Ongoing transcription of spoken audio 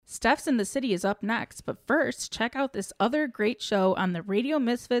Steph's in the City is up next, but first, check out this other great show on the Radio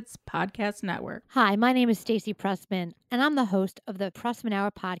Misfits Podcast Network. Hi, my name is Stacey Pressman, and I'm the host of the Pressman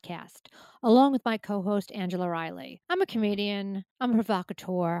Hour podcast, along with my co-host Angela Riley. I'm a comedian, I'm a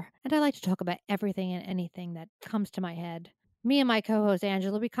provocateur, and I like to talk about everything and anything that comes to my head. Me and my co-host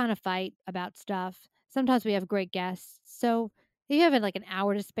Angela, we kind of fight about stuff. Sometimes we have great guests, so if you have like an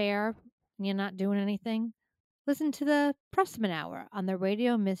hour to spare and you're not doing anything, listen to the Pressman Hour on the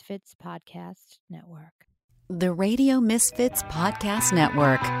Radio Misfits Podcast Network. The Radio Misfits Podcast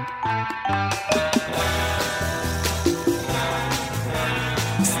Network.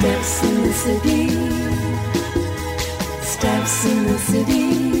 Steps in the city. Steps in the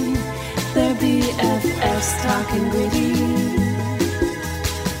city. They're BFFs talking gritty.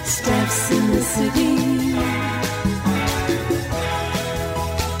 Steps in the city.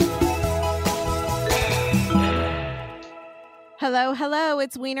 Hello, hello.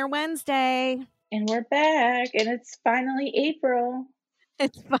 It's Wiener Wednesday. And we're back, and it's finally April.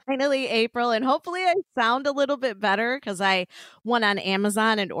 It's finally April, and hopefully I sound a little bit better because I went on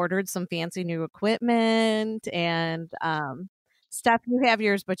Amazon and ordered some fancy new equipment. And Steph, you have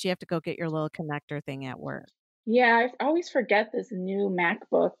yours, but you have to go get your little connector thing at work. Yeah, I always forget this new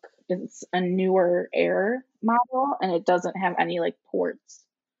MacBook is a newer Air model, and it doesn't have any like ports.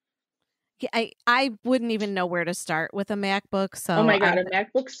 I wouldn't even know where to start with a MacBook. So oh my God, a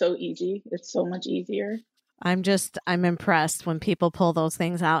MacBook's so easy. It's so much easier. I'm impressed when people pull those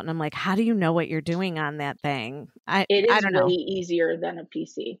things out and I'm like, how do you know what you're doing on that thing? It is really easier than a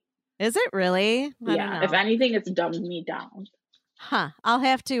PC. Is it really? Yeah. If anything, it's dumbed me down. Huh. I'll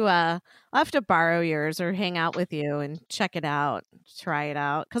have to borrow yours or hang out with you and check it out, try it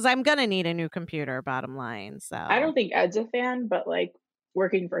out. Cause I'm going to need a new computer, bottom line. So I don't think Ed's a fan, but like,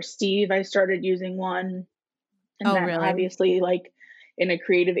 working for Steve, I started using one. And then really? Obviously, like in a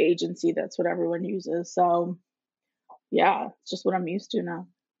creative agency, that's what everyone uses. So yeah, it's just what I'm used to now.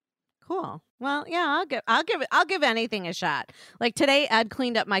 Cool. Well, yeah, I'll give anything a shot. Like today, Ed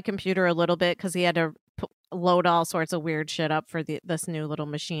cleaned up my computer a little bit because he had to load all sorts of weird shit up for this new little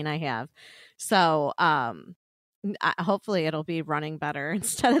machine I have. So, hopefully it'll be running better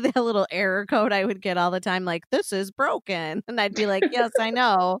instead of that little error code I would get all the time. Like, this is broken. And I'd be like, yes, I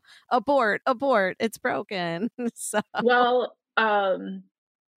know. Abort. It's broken. So, well,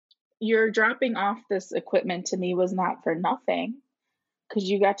 your dropping off this equipment to me was not for nothing because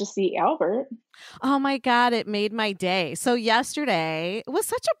you got to see Albert. Oh my God, it made my day. So yesterday it was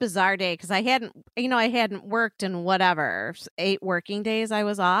such a bizarre day because I hadn't worked in 8 working days I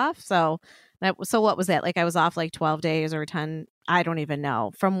was off. So what was that? Like I was off like 12 days or 10. I don't even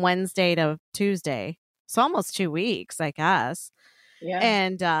know, from Wednesday to Tuesday. So almost 2 weeks, I guess. Yeah.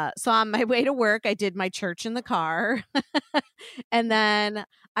 And so on my way to work, I did my church in the car. And then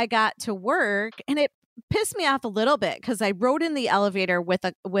I got to work and it pissed me off a little bit because I rode in the elevator with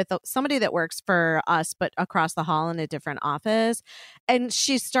somebody that works for us, but across the hall in a different office. And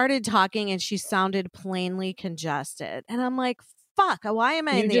she started talking and she sounded plainly congested. And I'm like, fuck, why am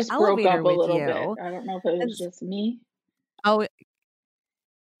I in the elevator with you? Bit. I don't know if it was just me. Oh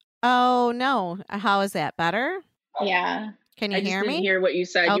no. How is that better? Yeah. Can you hear me? I didn't hear what you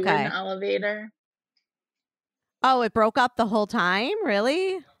said. Okay. You were in the elevator. Oh, it broke up the whole time?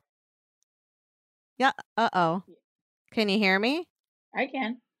 Really? Yeah. Uh-oh. Can you hear me? I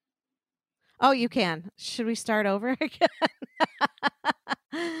can. Oh, you can. Should we start over again?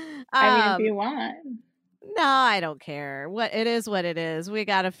 I mean, if you want. No, I don't care. What it is. We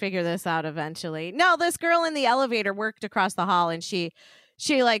got to figure this out eventually. No, this girl in the elevator worked across the hall and she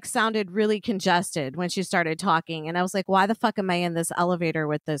like sounded really congested when she started talking. And I was like, why the fuck am I in this elevator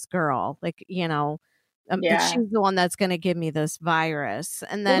with this girl? Like, she's the one that's going to give me this virus.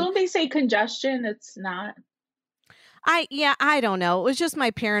 And then don't they say congestion? It's not. I don't know. It was just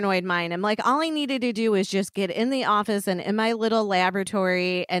my paranoid mind. I'm like, all I needed to do is just get in the office and in my little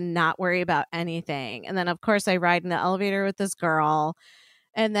laboratory and not worry about anything. And then, of course, I ride in the elevator with this girl.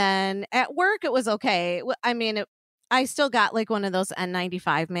 And then at work, it was okay. I mean, I still got like one of those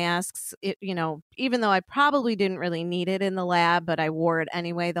N95 masks, even though I probably didn't really need it in the lab, but I wore it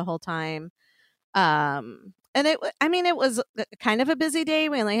anyway the whole time. And it was kind of a busy day.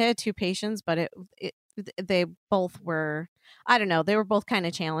 We only had 2 patients, but they both were, I don't know, they were both kind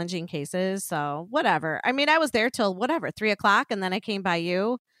of challenging cases. So whatever. I mean, I was there till 3:00 and then I came by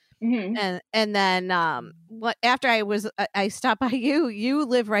you. Mm-hmm. And then after I stopped by you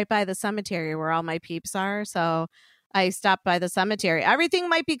live right by the cemetery where all my peeps are. So I stopped by the cemetery. Everything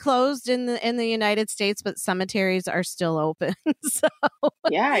might be closed in the United States, but cemeteries are still open. So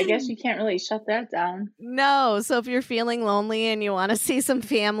Yeah, I guess you can't really shut that down. no. So if you're feeling lonely and you want to see some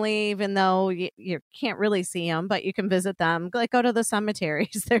family, even though you can't really see them, but you can visit them, like go to the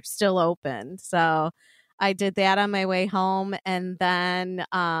cemeteries. They're still open. So I did that on my way home, and then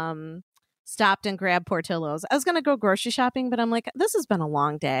stopped and grabbed Portillo's. I was going to go grocery shopping, but I'm like, this has been a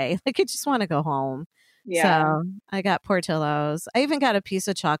long day. Like, I just want to go home. Yeah. So I got Portillo's. I even got a piece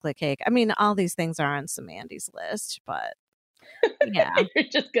of chocolate cake. I mean, all these things are on some Andy's list, but yeah. You're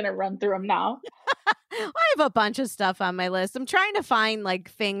just going to run through them now. I have a bunch of stuff on my list. I'm trying to find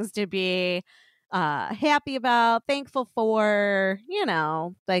like things to be happy about, thankful for,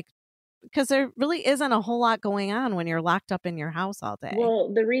 like, because there really isn't a whole lot going on when you're locked up in your house all day.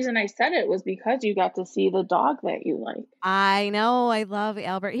 Well, the reason I said it was because you got to see the dog that you like. I know. I love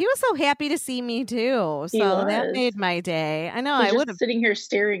Albert. He was so happy to see me too. He So that was. made my day. I know. He's I just would have. sitting here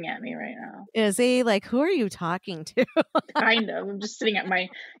staring at me right now. Is he like, who are you talking to? Kind of. I'm just sitting at my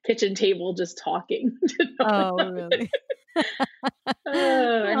kitchen table just talking. Oh, really?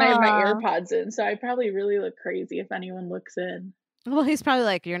 And I have my Aw. AirPods in, so I probably really look crazy if anyone looks in. Well, he's probably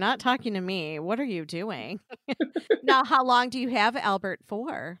like, you're not talking to me. What are you doing? Now, how long do you have Albert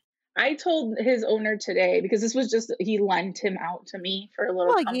for? I told his owner today, because this was just, he lent him out to me for a little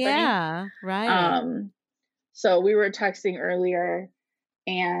Well, company. yeah, right. So we were texting earlier,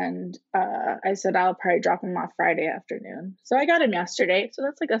 and I said I'll probably drop him off Friday afternoon. So I got him yesterday, so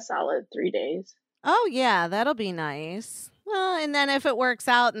that's like a solid 3 days. Oh, yeah, that'll be nice. Well, and then if it works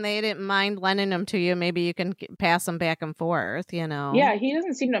out and they didn't mind lending them to you, maybe you can pass them back and forth, Yeah, he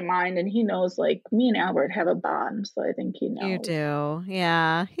doesn't seem to mind, and he knows, like, me and Albert have a bond, so I think he knows. You do.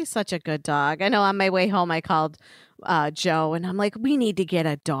 Yeah, he's such a good dog. I know on my way home, I called Joe, and I'm like, we need to get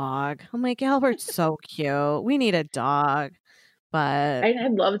a dog. I'm like, Albert's so cute. We need a dog. But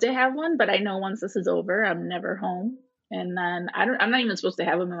I'd love to have one, but I know once this is over, I'm never home. And then I'm not even supposed to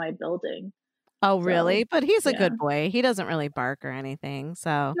have him in my building. oh, really? So, But he's a yeah. good boy. He doesn't really bark or anything.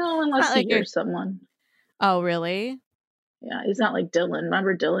 So, No, unless not he like you're- hears someone. oh, really? Yeah, he's not like Dylan.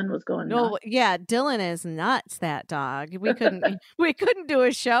 Remember Dylan was going No, nuts? yeah, Dylan is nuts, that dog. We couldn't do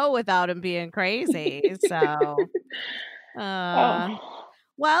a show without him being crazy. So, Oh.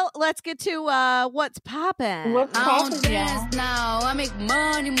 well, let's get to what's poppin'. What's I poppin', don't dance now. I make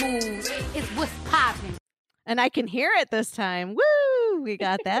money moves. It's what's popping. And I can hear it this time. Woo! We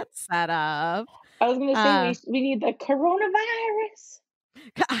got that set up. I was going to say we need the coronavirus.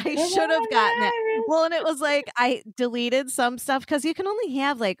 I should have gotten it. Coronavirus. Well, and it was like I deleted some stuff because you can only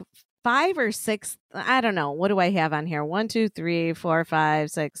have like 5 or 6. I don't know. What do I have on here? 1, 2, 3, 4, 5,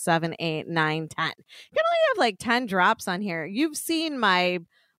 6, 7, 8, 9, 10. You can only have like 10 drops on here. You've seen my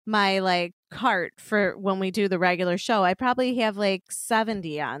like cart for when we do the regular show. I probably have like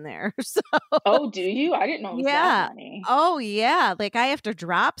 70 on there. So Oh, do you? I didn't know it was Yeah. that many. oh yeah, like I have to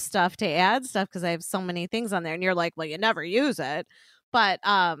drop stuff to add stuff because I have so many things on there, and you're like, well, you never use it. But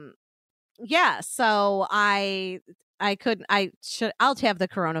yeah, so I'll have the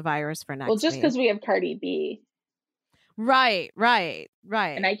coronavirus for next Well, just week. because we have Cardi B, Right.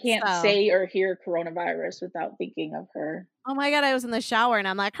 and I can't So- say or hear coronavirus without thinking of her. Oh my God, I was in the shower and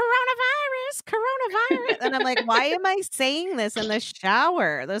I'm like, coronavirus. And I'm like, why am I saying this in the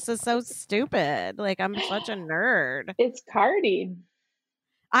shower? This is so stupid. Like, I'm such a nerd. It's Cardi.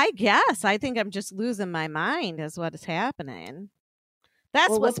 I guess. I think I'm just losing my mind is what is happening.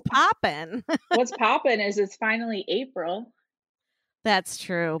 That's Well, what's popping. What's poppin' is it's finally April. That's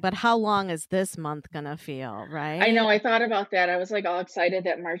true. But how long is this month going to feel, right? I know. I thought about that. I was like all excited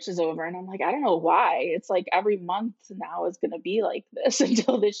that March is over, and I'm like, I don't know why. It's like every month now is going to be like this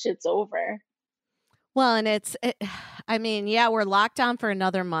until this shit's over. Well, and I mean, yeah, we're locked down for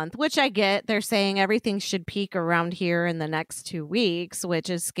another month, which I get. They're saying everything should peak around here in the next 2 weeks, which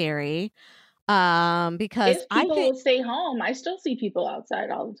is scary. Because If I people think, stay home, I still see people outside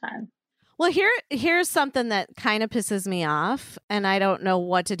all the time. well, here's something that kind of pisses me off, and I don't know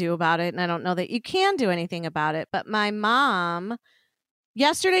what to do about it, and I don't know that you can do anything about it. But my mom,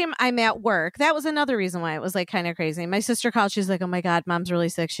 yesterday, I'm at work. That was another reason why it was like kind of crazy. My sister called. She's like, "Oh my God, Mom's really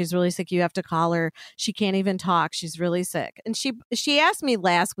sick. She's really sick. You have to call her. She can't even talk. She's really sick." And she asked me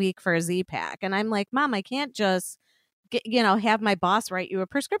last week for a Z-Pack, and I'm like, "Mom, I can't just have my boss write you a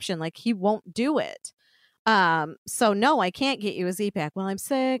prescription. Like, he won't do it. So no, I can't get you a Z-Pack. Well, I'm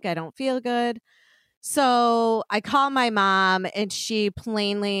sick. I don't feel good." So I call my mom and she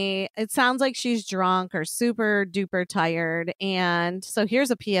plainly, it sounds like she's drunk or super duper tired. And so here's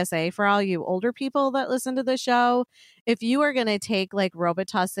a PSA for all you older people that listen to the show. If you are going to take like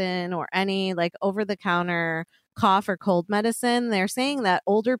Robitussin or any like over the counter cough or cold medicine, they're saying that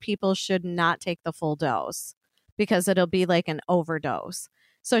older people should not take the full dose because it'll be like an overdose.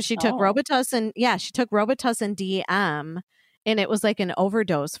 So she took Robitussin. Yeah, she took Robitussin DM. And it was like an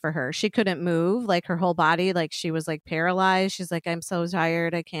overdose for her. She couldn't move, like her whole body, like she was like paralyzed. She's like, I'm so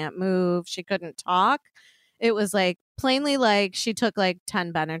tired. I can't move. She couldn't talk. It was like plainly like she took like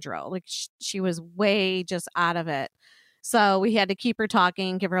 10 Benadryl. Like she was way just out of it. So we had to keep her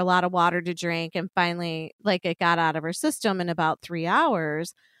talking, give her a lot of water to drink. And finally, like it got out of her system in about 3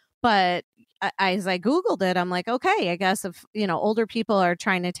 hours. But as I Googled it, I'm like, okay, I guess if, older people are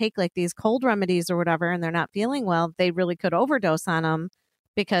trying to take like these cold remedies or whatever, and they're not feeling well, they really could overdose on them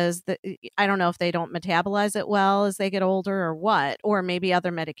because I don't know if they don't metabolize it well as they get older or what, or maybe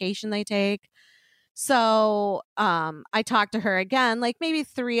other medication they take. So I talked to her again, like maybe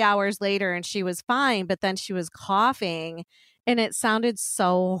 3 hours later, and she was fine, but then she was coughing and it sounded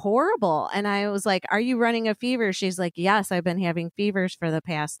so horrible. And I was like, are you running a fever? She's like, yes, I've been having fevers for the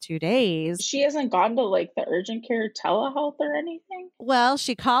past 2 days. She hasn't gone to like the urgent care telehealth or anything? Well,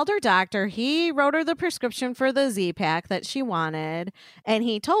 she called her doctor. He wrote her the prescription for the Z-Pak that she wanted. And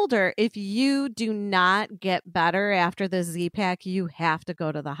he told her, if you do not get better after the Z-Pak, you have to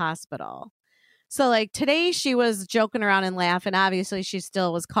go to the hospital. So like today she was joking around and laughing. Obviously she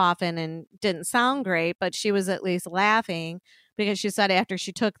still was coughing and didn't sound great, but she was at least laughing because she said after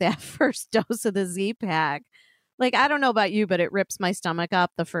she took that first dose of the Z-Pak, like, I don't know about you, but it rips my stomach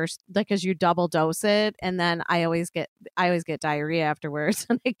up the first, like, cause you double dose it. And then I always get diarrhea afterwards.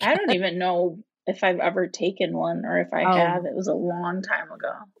 I don't even know if I've ever taken one or if I have. It was a long time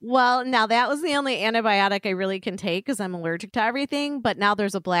ago. Well, now that was the only antibiotic I really can take because I'm allergic to everything. But now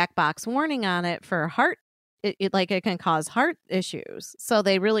there's a black box warning on it for heart. It can cause heart issues. So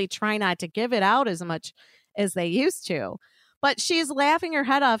they really try not to give it out as much as they used to. But she's laughing her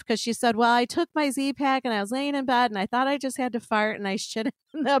head off because she said, well, I took my Z-Pak and I was laying in bed and I thought I just had to fart and I shit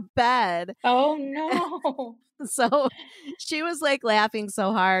in the bed. Oh, no. So she was like laughing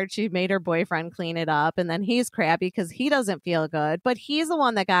so hard. She made her boyfriend clean it up. And then he's crabby because he doesn't feel good. But he's the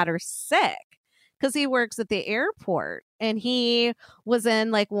one that got her sick because he works at the airport. And he was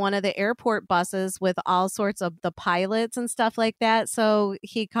in like one of the airport buses with all sorts of the pilots and stuff like that. So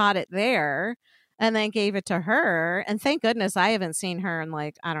he caught it there and then gave it to her. And thank goodness I haven't seen her in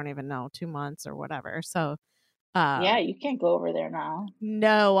like, I don't even know, 2 months or whatever. So yeah, you can't go over there now.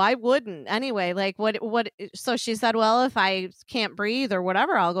 No, I wouldn't. Anyway, like what, so she said, well, if I can't breathe or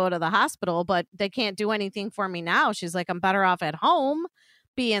whatever, I'll go to the hospital, but they can't do anything for me now. She's like, I'm better off at home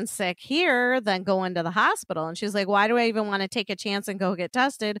being sick here than going to the hospital. And she's like, why do I even want to take a chance and go get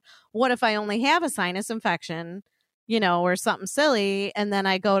tested? What if I only have a sinus infection, or something silly? And then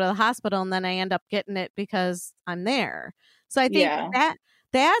I go to the hospital and then I end up getting it because I'm there. So I think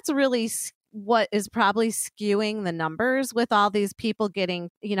that's really what is probably skewing the numbers with all these people getting,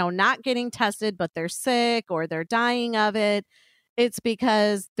 not getting tested, but they're sick or they're dying of it. It's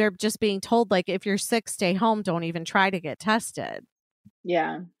because they're just being told, like, if you're sick, stay home. Don't even try to get tested.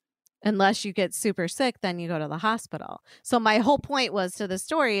 Yeah. Unless you get super sick, then you go to the hospital. So my whole point was to the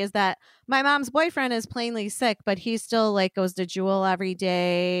story is that my mom's boyfriend is plainly sick, but he still like goes to Jewel every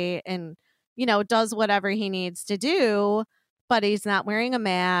day and, does whatever he needs to do. But he's not wearing a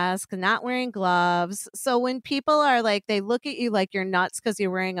mask, not wearing gloves. So when people are like, they look at you like you're nuts because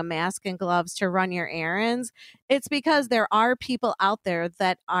you're wearing a mask and gloves to run your errands, it's because there are people out there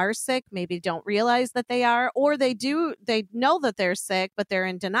that are sick, maybe don't realize that they are, or they know that they're sick, but they're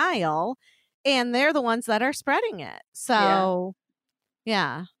in denial, and they're the ones that are spreading it. So,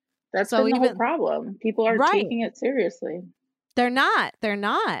 yeah. That's been the whole problem. People are taking it seriously. They're not.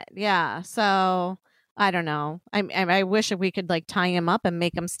 Yeah. So I don't know. I wish we could like tie him up and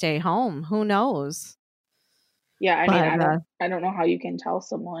make him stay home. Who knows? Yeah, I mean, I don't know how you can tell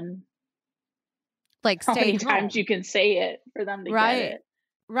someone like how stay many home. times you can say it for them to get it.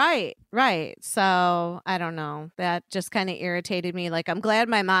 Right. So I don't know. That just kind of irritated me. Like, I'm glad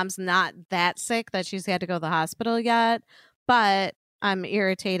my mom's not that sick that she's had to go to the hospital yet, but I'm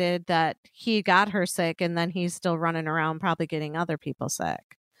irritated that he got her sick and then he's still running around probably getting other people sick.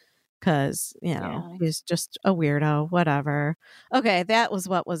 Because, he's just a weirdo, whatever. Okay, that was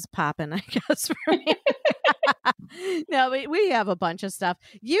what was popping, I guess, for me. No, we have a bunch of stuff.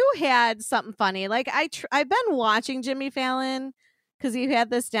 You had something funny. Like, I've been watching Jimmy Fallon because you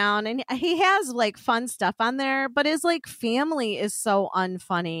had this down. And he has, like, fun stuff on there. But his, like, family is so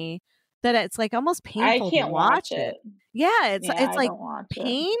unfunny. that it's like almost I painful to can't watch it. Yeah, it's Yeah, I like don't watch it.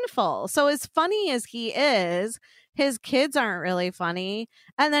 painful. So as funny as he is, his kids aren't really funny.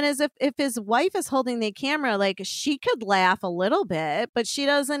 And then as if his wife is holding the camera, like she could laugh a little bit, but she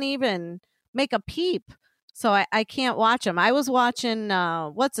doesn't even make a peep. So I can't watch him. I was watching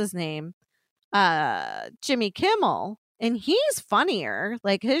what's his name? Jimmy Kimmel, and he's funnier.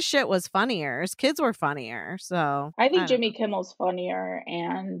 Like his shit was funnier. His kids were funnier. So I think don't Jimmy Kimmel's funnier.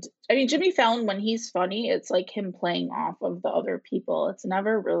 And I mean, Jimmy Fallon, when he's funny, it's like him playing off of the other people. It's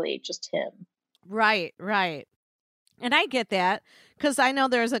never really just him. Right. And I get that because I know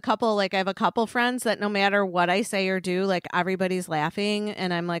there's a couple, like I have a couple friends that no matter what I say or do, like everybody's laughing.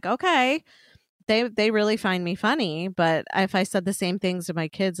 And I'm like, okay, they really find me funny. But if I said the same things to my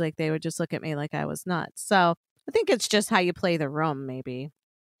kids, like they would just look at me like I was nuts. So I think it's just how you play the room, maybe.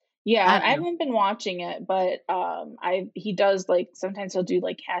 Yeah, I I don't know. haven't been watching it, but he does like sometimes he'll do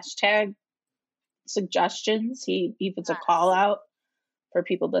like hashtag suggestions. He puts a call out for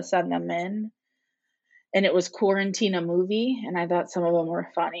people to send them in. And it was Quarantine a Movie, and I thought some of them were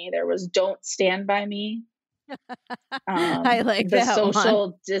funny. There was Don't Stand By Me. I like The that one.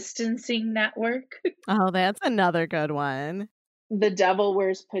 Social Distancing Network. Oh, that's another good one. The Devil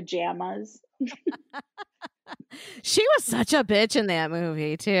Wears Pajamas. She was such a bitch in that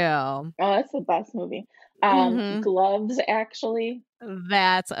movie too. Oh, that's the best movie. Mhm. Gloves, actually.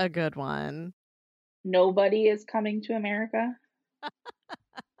 That's a good one. Nobody is Coming to America.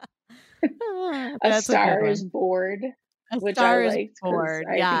 A That's a Star good is one. Bored, A which Star I is liked because Bored.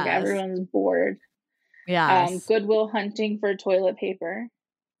 I think Yes. everyone's bored. Yes. Goodwill Hunting for Toilet Paper.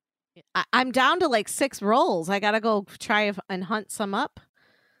 I'm down to like 6 rolls. I gotta go try and hunt some up.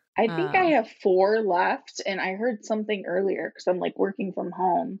 I think I have 4 left, and I heard something earlier because I'm like working from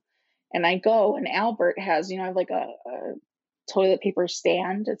home, and I go and Albert has, I have like a toilet paper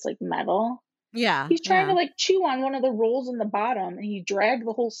stand. It's like metal. Yeah. He's trying to like chew on one of the rolls in the bottom, and he dragged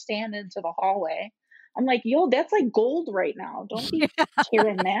the whole stand into the hallway. I'm like, yo, that's like gold right now. Don't be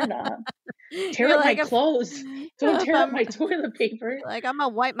tearing that up. Tear You're up like, my if- clothes. Don't if tear up I'm- my toilet paper. Like, I'm gonna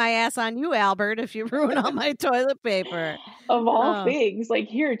wipe my ass on you, Albert, if you ruin all my toilet paper. Of all Oh. things, like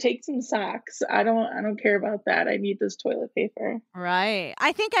here, take some socks. I don't care about that. I need this toilet paper. Right.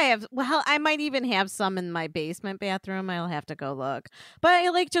 I think I have, well, I might even have some in my basement bathroom. I'll have to go look. But I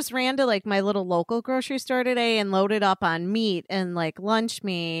like just ran to like my little local grocery store today and loaded up on meat and like lunch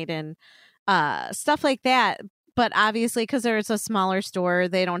meat and stuff like that. But obviously, because there's a smaller store,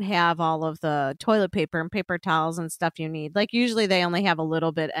 they don't have all of the toilet paper and paper towels and stuff you need. Like usually they only have a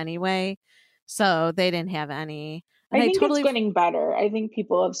little bit anyway. So they didn't have any. And I think totally it's getting better. I think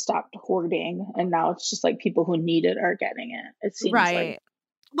people have stopped hoarding, and now it's just like people who need it are getting it. It seems right. like.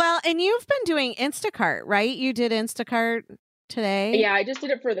 Well, and you've been doing Instacart, right? You did Instacart today? Yeah, I just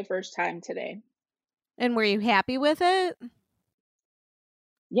did it for the first time today. And were you happy with it?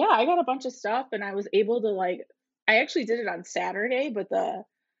 Yeah, I got a bunch of stuff, and I was able to I actually did it on Saturday, but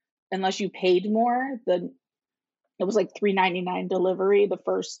unless you paid more, it was like $3.99 delivery. The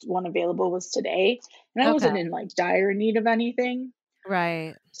first one available was today, and I wasn't in like dire need of anything.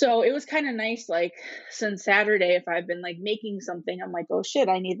 Right. So it was kind of nice. Like since Saturday, if I've been like making something, I'm like, oh shit,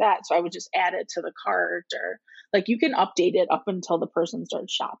 I need that. So I would just add it to the cart, or like you can update it up until the person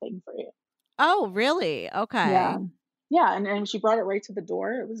starts shopping for you. Oh, really? Okay. Yeah. And she brought it right to the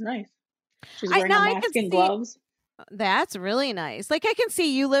door. It was nice. She's I wearing know, a I mask could and see- gloves. That's really nice. Like I can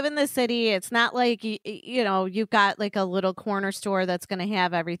see you live in the city. It's not like you've got like a little corner store that's going to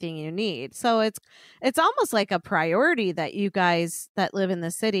have everything you need. So it's almost like a priority that you guys that live in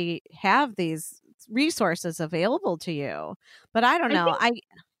the city have these resources available to you. But I don't know.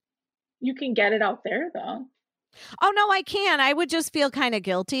 You can get it out there though. Oh, no, I can. I would just feel kind of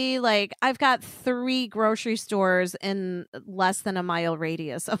guilty. Like I've got 3 grocery stores in less than a mile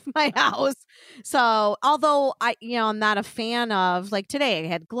radius of my house. So although I'm not a fan of, like today I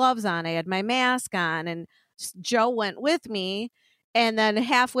had gloves on, I had my mask on, and Joe went with me. And then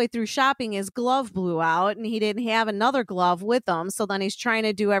halfway through shopping, his glove blew out and he didn't have another glove with him. So then he's trying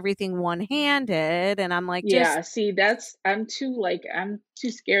to do everything one-handed. And I'm like, Yeah, see, I'm too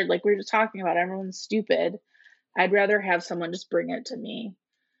scared. Like we were just talking about, everyone's stupid. I'd rather have someone just bring it to me.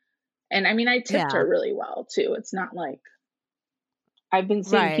 And I mean, I tipped her really well too. It's not like I've been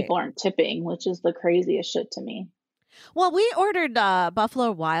seeing people aren't tipping, which is the craziest shit to me. Well, we ordered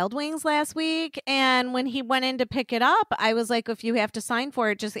Buffalo Wild Wings last week, and when he went in to pick it up, I was like, if you have to sign for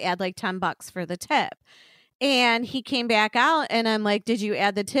it, just add like $10 for the tip. And he came back out, and I'm like, did you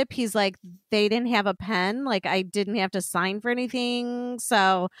add the tip? He's like, they didn't have a pen. Like, I didn't have to sign for anything.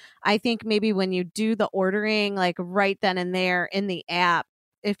 So I think maybe when you do the ordering, like right then and there in the app,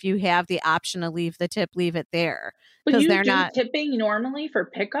 if you have the option to leave the tip, leave it there. But you they're do not tipping normally for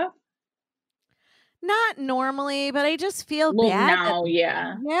pickup? Not normally, but I just feel Well, bad. now,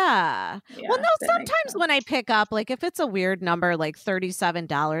 yeah. Yeah. Yeah, Well, no, that makes sometimes sense. when I pick up, like if it's a weird number, like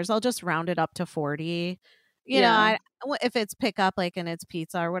 $37, I'll just round it up to 40. You know, Yeah. if it's pickup, like, and it's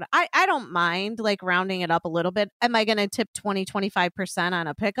pizza or what, I don't mind like rounding it up a little bit. Am I going to tip 25% on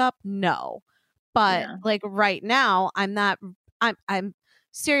a pickup? No. But Yeah. like right now, I'm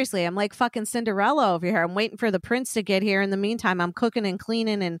seriously, I'm like fucking Cinderella over here. I'm waiting for the prince to get here. In the meantime, I'm cooking and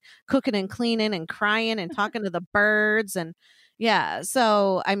cleaning and crying and talking to the birds. And yeah,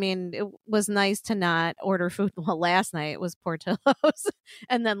 so I mean, it was nice to not order food. Well, last night it was Portillo's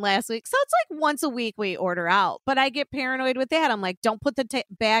and then last week. So it's like once a week we order out, but I get paranoid with that. I'm like, don't put the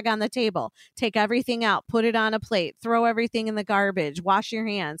bag on the table, take everything out, put it on a plate, throw everything in the garbage, wash your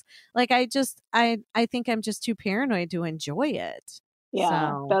hands. Like I think I'm just too paranoid to enjoy it.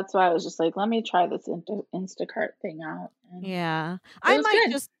 Yeah. So, That's why I was just like, let me try this Instacart thing out. And yeah. it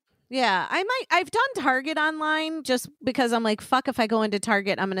was good. I've done Target online just because I'm like, fuck, if I go into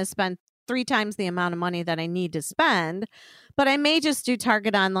Target, I'm going to spend 3 times the amount of money that I need to spend. But I may just do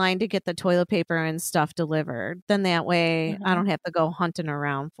Target online to get the toilet paper and stuff delivered. Then that way I don't have to go hunting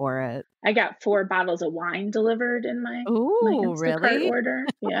around for it. I got 4 bottles of wine delivered in my Ooh, Instacart really? order.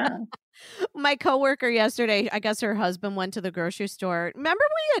 Yeah. My coworker yesterday, I guess her husband went to the grocery store. Remember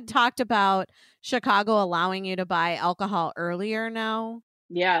we had talked about Chicago allowing you to buy alcohol earlier now?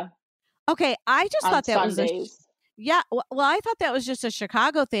 Yeah. Okay, I just On thought that was Sundays. well, I thought that was just a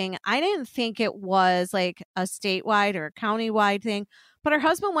Chicago thing. I didn't think it was like a statewide or a countywide thing. But her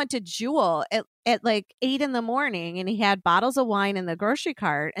husband went to Jewel at like 8 in the morning and he had bottles of wine in the grocery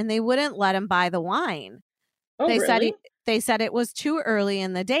cart and they wouldn't let him buy the wine. Oh, They said really? they said it was too early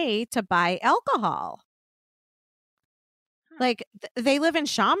in the day to buy alcohol. Like they live in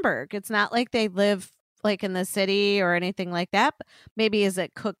Schaumburg. It's not like they live like in the city or anything like that. Maybe is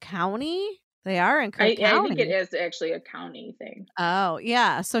it Cook County? They are in Cook I County. think it is actually a county thing. Oh,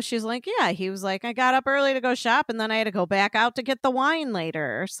 yeah. So she's like, yeah, he was like, I got up early to go shop and then I had to go back out to get the wine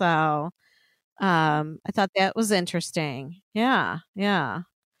later. So I thought that was interesting. Yeah. Yeah.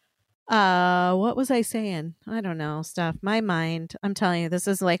 What was I saying? I don't know, stuff. My mind, I'm telling you, this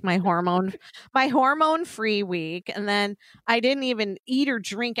is like my hormone free week. And then I didn't even eat or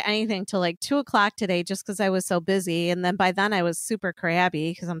drink anything till like 2:00 today just because I was so busy. And then by then I was super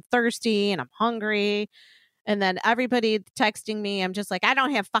crabby because I'm thirsty and I'm hungry. And then everybody texting me, I'm just like, I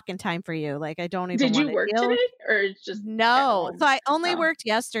don't have fucking time for you. Like, I don't even Did you want to work deal. today or just at No. home? So I only Oh. worked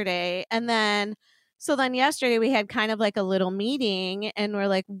yesterday. And then, so then yesterday we had kind of like a little meeting and we're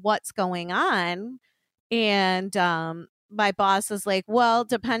like, what's going on? And my boss is like, well,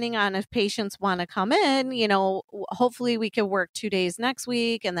 depending on if patients want to come in, you know, hopefully we could work 2 days next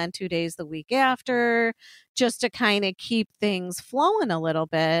week and then 2 days the week after just to kind of keep things flowing a little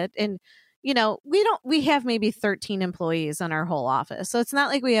bit. And you know, we have maybe 13 employees on our whole office. So it's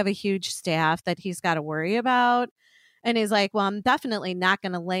not like we have a huge staff that he's got to worry about. And he's like, well, I'm definitely not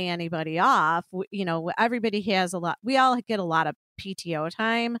going to lay anybody off. You know, everybody has a lot. We all get a lot of PTO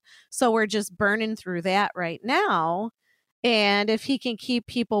time. So we're just burning through that right now. And if he can keep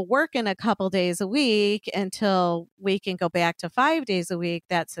people working a couple days a week until we can go back to 5 days a week,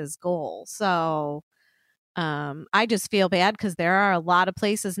 that's his goal. So I just feel bad because there are a lot of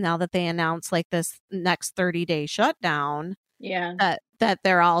places now that they announce like this next 30-day shutdown. Yeah. That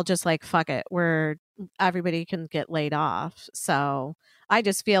they're all just like, fuck it, everybody can get laid off. So I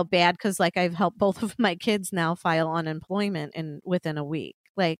just feel bad because like I've helped both of my kids now file unemployment within a week.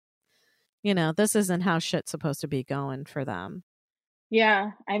 Like, you know, this isn't how shit's supposed to be going for them.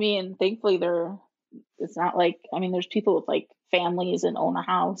 Yeah. I mean, thankfully it's not like, I mean, there's people with like families and own a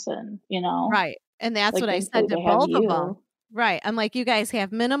house and, you know. Right. And that's like, what I said to they have both of them. you. Right. I'm like, you guys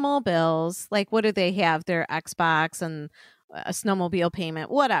have minimal bills. Like, what do they have? Their Xbox and a snowmobile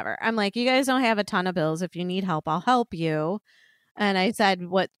payment, whatever. I'm like, you guys don't have a ton of bills. If you need help, I'll help you. And I said,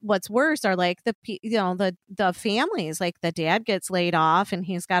 what's worse are like the families, like the dad gets laid off and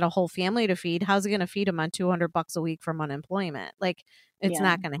he's got a whole family to feed. How's he going to feed him on $200 a week from unemployment? Like, it's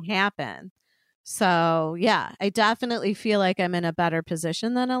not going to happen. So yeah, I definitely feel like I'm in a better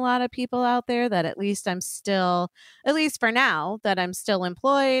position than a lot of people out there, that at least I'm still, at least for now, that I'm still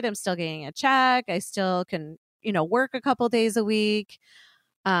employed. I'm still getting a check. I still can, you know, work a couple days a week.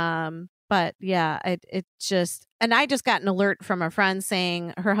 But yeah, it just, and I just got an alert from a friend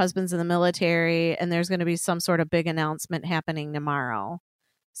saying her husband's in the military and there's going to be some sort of big announcement happening tomorrow.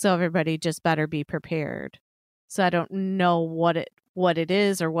 So everybody just better be prepared. So I don't know what it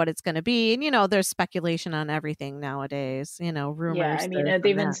is or what it's going to be. And, there's speculation on everything nowadays, rumors. Yeah, I mean, this they've and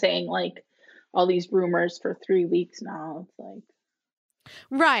been that. saying like all these rumors for 3 weeks now. It's like,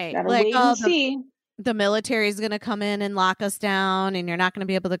 Right. gotta Like, wait oh, and see. the military is going to come in and lock us down and you're not going to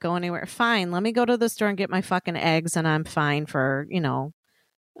be able to go anywhere. Fine. Let me go to the store and get my fucking eggs and I'm fine for,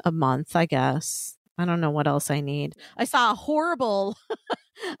 a month, I guess. I don't know what else I need. I saw a horrible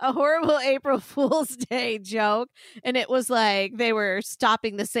April Fool's Day joke, and it was like they were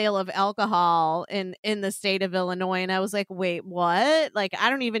stopping the sale of alcohol in the state of Illinois, and I was like, wait, what? Like,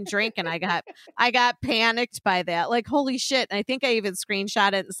 I don't even drink, and I got panicked by that. Like, holy shit. And I think I even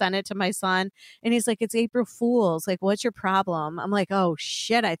screenshot it and sent it to my son, and he's like, it's April Fool's. Like, what's your problem? I'm like, oh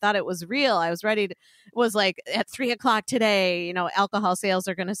shit, I thought it was real. I was ready to, was like at 3:00 today, alcohol sales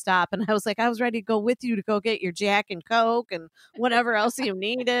are going to stop. And I was like, I was ready to go with you to go get your Jack and Coke and whatever else you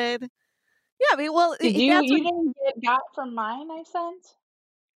needed. Yeah, I mean, well, Did you didn't get got from mine I sent?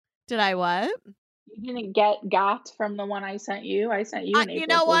 Did I what? You didn't get got from the one I sent you? I sent you an April You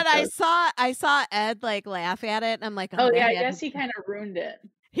know what? Fool's joke. I saw Ed like laugh at it, and I'm like, Oh that yeah, I had guess to- he kind of ruined it.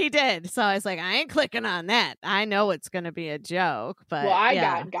 he did. So I was like, I ain't clicking on that. I know it's going to be a joke, but Well, I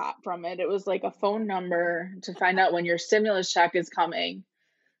yeah. got from it. It was like a phone number to find out when your stimulus check is coming.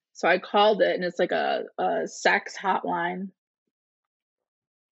 So I called it, and it's like a sex hotline.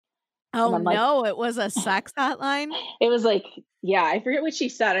 Oh I'm like- no, it was a sex hotline. It was like, yeah, I forget what she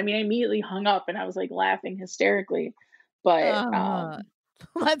said. I mean, I immediately hung up, and I was like laughing hysterically. But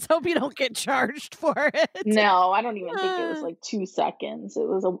Let's hope you don't get charged for it. no, I don't even think it was like 2 seconds. It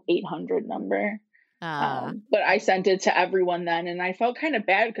was a 800 number. But I sent it to everyone then, and I felt kind of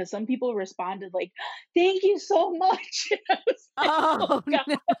bad because some people responded like, "Thank you so much." And I was like, Oh,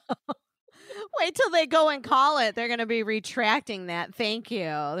 no. Wait till they go and call it. They're going to be retracting that. Thank you.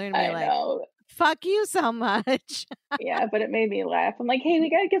 They're going to be I like, know. fuck you so much. Yeah, but it made me laugh. I'm like, hey, we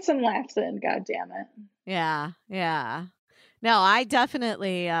got to get some laughs in. God damn it. Yeah. Yeah. No, I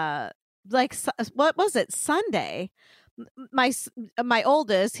definitely, what was it? Sunday. My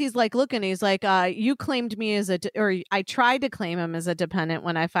oldest, he's like looking, he's like, you claimed me as or I tried to claim him as a dependent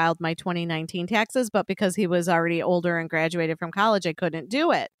when I filed my 2019 taxes, but because he was already older and graduated from college, I couldn't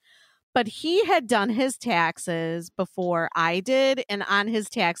do it. But he had done his taxes before I did. And on his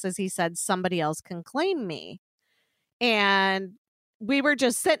taxes, he said somebody else can claim me. And we were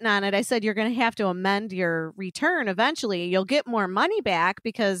just sitting on it. I said, you're going to have to amend your return eventually. You'll get more money back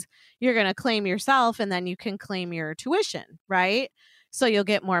because you're going to claim yourself and then you can claim your tuition, right? So you'll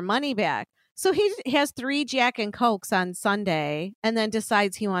get more money back. So he has 3 Jack and Cokes on Sunday and then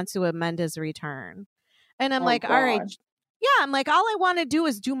decides he wants to amend his return. And I'm like, God. all right. Yeah, I'm like, all I want to do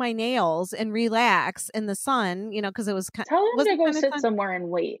is do my nails and relax in the sun, because it was kind Tell him to go kinda sit sun. somewhere and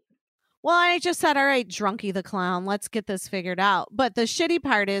wait. Well, I just said, all right, Drunky the clown, let's get this figured out. But the shitty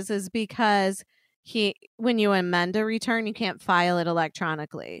part is because when you amend a return, you can't file it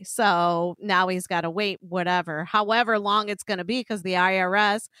electronically. So now he's got to wait however long it's going to be, because the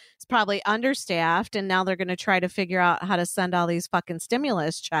IRS is probably understaffed. And now they're going to try to figure out how to send all these fucking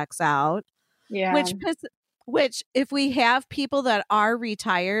stimulus checks out. Yeah. Which if we have people that are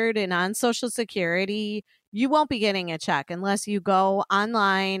retired and on Social Security, you won't be getting a check unless you go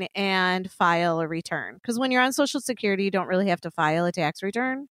online and file a return. Because when you're on Social Security, you don't really have to file a tax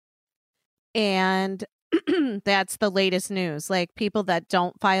return. And that's the latest news. Like, people that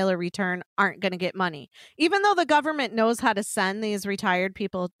don't file a return aren't going to get money. Even though the government knows how to send these retired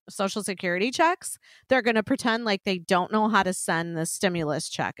people Social Security checks, they're going to pretend like they don't know how to send the stimulus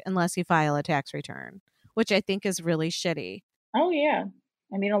check unless you file a tax return, which I think is really shitty. Oh, yeah.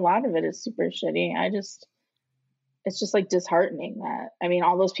 I mean, a lot of it is super shitty. It's just like disheartening that, I mean,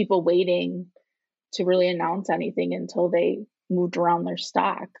 all those people waiting to really announce anything until they moved around their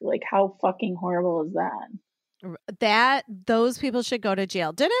stock. Like, how fucking horrible is that? Those people should go to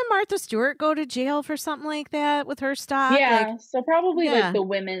jail. Didn't Martha Stewart go to jail for something like that with her stock? Yeah. So probably like the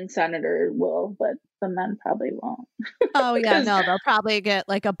women senator will, but the men probably won't. Oh yeah. No, they'll probably get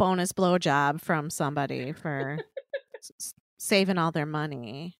like a bonus blowjob from somebody for saving all their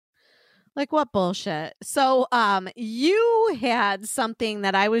money. Like, what bullshit. So you had something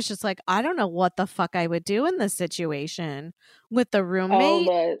that I was just like, I don't know what the fuck I would do in this situation with the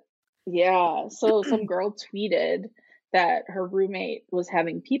roommate. Yeah. So some girl tweeted that her roommate was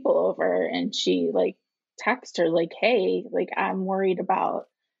having people over, and she like texted her like, hey, like, I'm worried about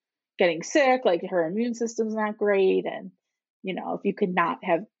getting sick. Like, her immune system's not great. And, if you could not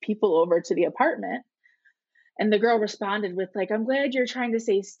have people over to the apartment. And the girl responded with like, I'm glad you're trying to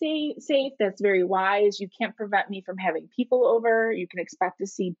stay safe. That's very wise. You can't prevent me from having people over. You can expect to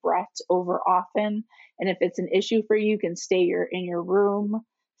see Brett over often. And if it's an issue for you, you can stay in your room.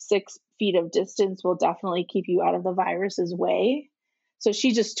 6 feet of distance will definitely keep you out of the virus's way. So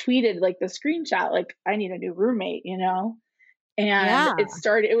she just tweeted like the screenshot, like, I need a new roommate, you know? And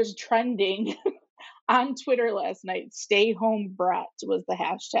it was trending on Twitter last night. Stay home Brett was the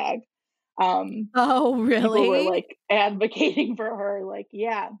hashtag. Oh, really? People were like advocating for her. Like,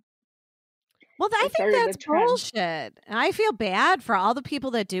 yeah. Well, I think that's bullshit. I feel bad for all the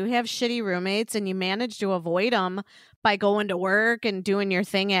people that do have shitty roommates and you manage to avoid them by going to work and doing your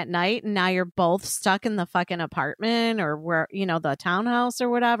thing at night. And now you're both stuck in the fucking apartment or where, you know, the townhouse or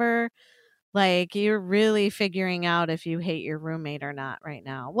whatever. Like, you're really figuring out if you hate your roommate or not right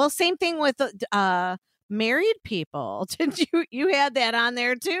now. Well, same thing with married people. Did you had that on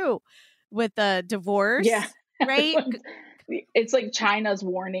there too with the divorce? Yeah. Right. It's like China's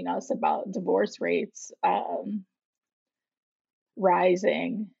warning us about divorce rates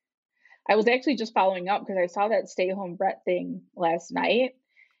rising. I was actually just following up because I saw that stay home Brett thing last night.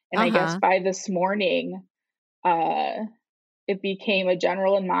 And I guess by this morning, it became a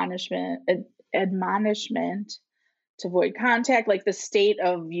general admonishment to avoid contact. Like the state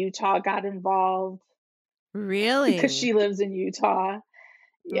of Utah got involved. Really? Because she lives in Utah.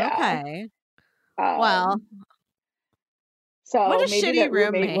 Yeah. Okay. Well. So what a maybe shitty that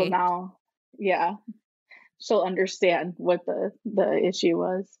roommate will roommate. now, she'll understand what the issue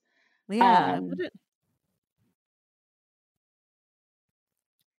was. Yeah.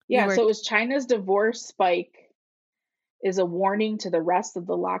 So it was China's divorce spike is a warning to the rest of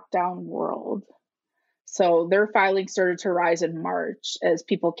the lockdown world. So their filing started to rise in March as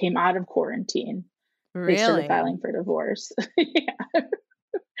people came out of quarantine. Really? They started filing for divorce. Yeah.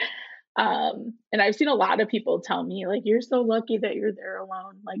 And I've seen a lot of people tell me, like, you're so lucky that you're there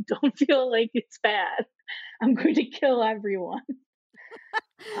alone. Like, don't feel like it's bad. I'm going to kill everyone.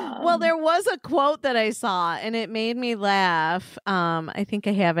 Well, there was a quote that I saw and it made me laugh. I think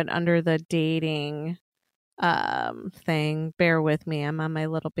I have it under the dating thing. Bear with me. I'm on my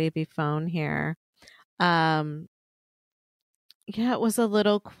little baby phone here. Yeah, it was a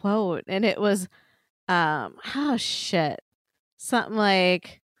little quote and it was oh shit. Something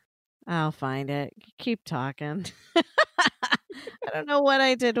like, I'll find it. Keep talking. I don't know what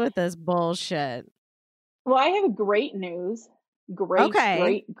I did with this bullshit. Well, I have great news. Great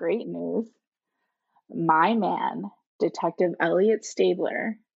news. My man, Detective Elliot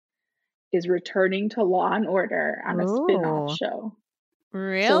Stabler, is returning to Law and Order on a spin-off show.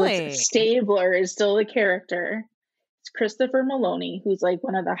 Really? So Stabler is still the character. It's Christopher Maloney, who's like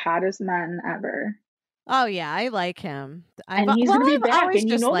one of the hottest men ever. Oh yeah, I like him. And he's going to be back. And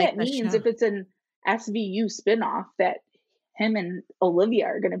you know that means if it's an SVU spinoff that him and Olivia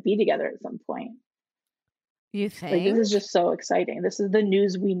are going to be together at some point. You think? Like, this is just so exciting. This is the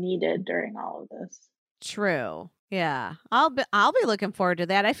news we needed during all of this. True. Yeah. I'll be looking forward to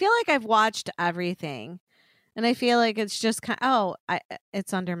that. I feel like I've watched everything. And I feel like it's just kind of,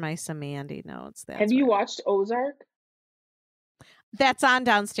 it's under my Samandy notes. Have you watched Ozark? That's on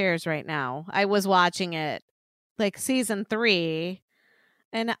downstairs right now. I was watching it, like season 3,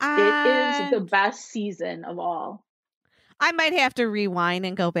 and it is the best season of all. I might have to rewind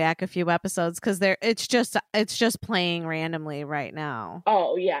and go back a few episodes because it's just playing randomly right now.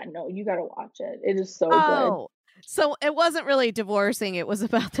 Oh yeah, no, you got to watch it. It is so good. So it wasn't really divorcing. It was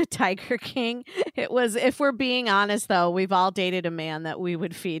about the Tiger King. It was, if we're being honest, though, we've all dated a man that we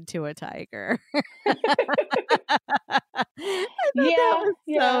would feed to a tiger.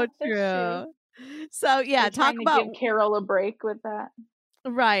 So true. So yeah, talk about give Carol a break with that.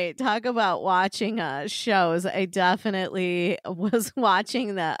 Right. Talk about watching shows. I definitely was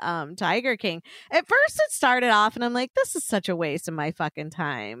watching the Tiger King. At first it started off and I'm like, this is such a waste of my fucking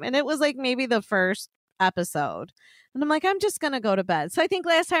time. And it was like maybe the first episode. And I'm like, I'm just going to go to bed. So I think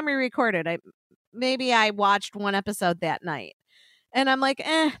last time we recorded, I watched one episode that night. And I'm like,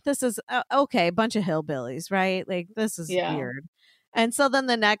 this is okay. A bunch of hillbillies, right? Like, this is weird. And so then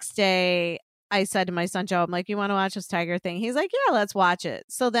the next day, I said to my son, Joe, I'm like, you want to watch this tiger thing? He's like, yeah, let's watch it.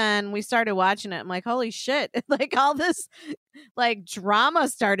 So then we started watching it. I'm like, holy shit. Like all this like drama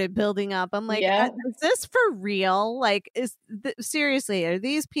started building up. I'm like, is this for real? Like, seriously, are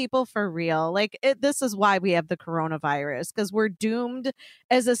these people for real? Like, this is why we have the coronavirus, because we're doomed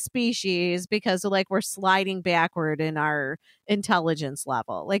as a species because like we're sliding backward in our intelligence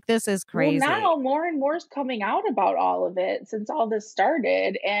level. Like, this is crazy. Well, now more and more is coming out about all of it since all this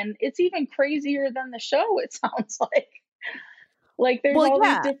started. And it's even crazier than the show, it sounds like. Like, there's all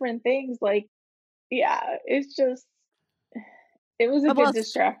these different things. Like, yeah, it's just, it was a good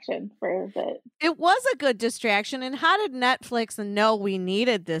distraction for a bit. It was a good distraction. And how did Netflix know we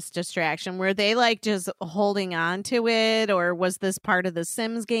needed this distraction? Were they like just holding on to it? Or was this part of the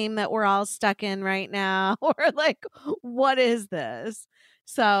Sims game that we're all stuck in right now? Or like, what is this?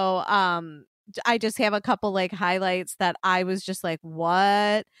 So, I just have a couple like highlights that I was just like,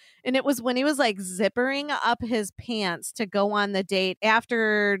 what? And it was when he was like zippering up his pants to go on the date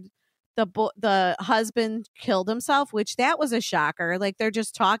after the husband killed himself, which that was a shocker. Like they're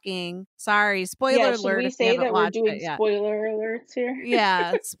just talking. Sorry, spoiler alert. Should we say that we're doing spoiler alerts here?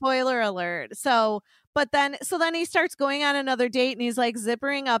 Yeah, spoiler alert. So then he starts going on another date and he's like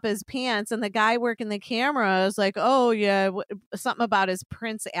zippering up his pants, and the guy working the camera is like, oh yeah, something about his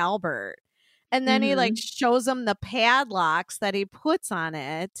Prince Albert. And then he like shows him the padlocks that he puts on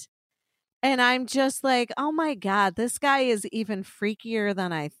it. And I'm just like, oh my God, this guy is even freakier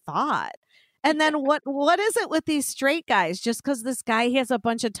than I thought. And then what is it with these straight guys? Just because this guy has a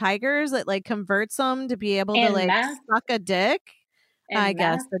bunch of tigers that like converts them to be able to like suck a dick? I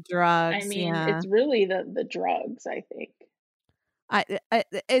guess the drugs. I mean, it's really the drugs, I think.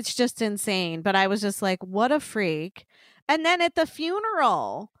 It's just insane. But I was just like, what a freak. And then at the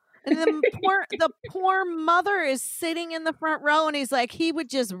funeral, and the poor mother is sitting in the front row, and he's like, he would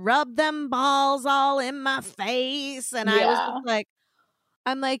just rub them balls all in my face. And I was just like,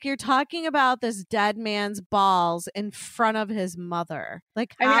 I'm like, you're talking about this dead man's balls in front of his mother.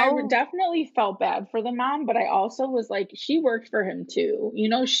 Like, I mean, I definitely felt bad for the mom, but I also was like, she worked for him too. You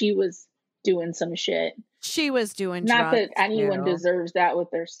know, she was doing some shit. She was doing not that anyone deserves that with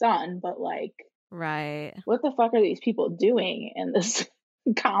their son, but like, right? What the fuck are these people doing in this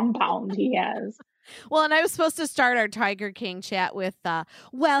compound he has? Well, and I was supposed to start our Tiger King chat with,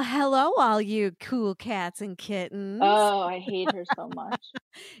 well, hello, all you cool cats and kittens. Oh, I hate her so much.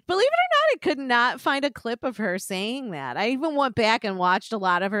 Believe it or not, I could not find a clip of her saying that. I even went back and watched a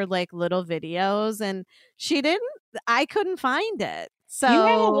lot of her like little videos, and I couldn't find it. So you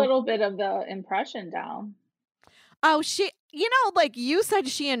have a little bit of the impression down. Oh, like you said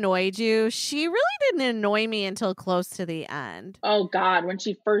she annoyed you. She really didn't annoy me until close to the end. Oh, God. When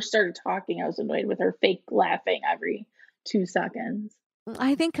she first started talking, I was annoyed with her fake laughing every 2 seconds.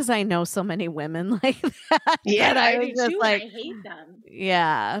 I think because I know so many women like that. Yeah, I was just like, I hate them.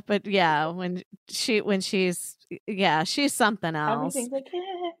 Yeah, but yeah, when she's something else. Everything's like,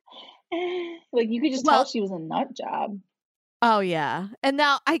 like you could just tell she was a nut job. Oh, yeah. And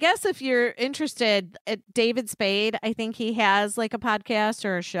now I guess if you're interested, David Spade, I think he has like a podcast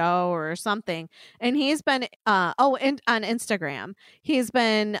or a show or something. And he's been, on Instagram, he's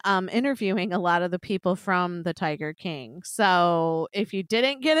been interviewing a lot of the people from the Tiger King. So if you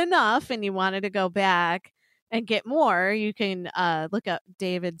didn't get enough and you wanted to go back and get more, you can look up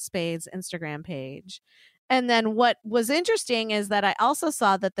David Spade's Instagram page. And then what was interesting is that I also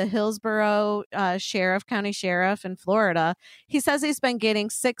saw that the Hillsborough county sheriff in Florida, he says he's been getting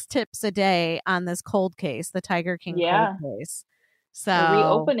 6 tips a day on this cold case, the Tiger King cold case. So they're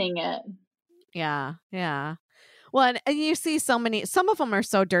reopening it. Yeah. Yeah. Well, and you see some of them are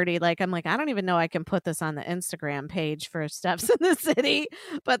so dirty. Like, I'm like, I don't even know I can put this on the Instagram page for Steps in the City.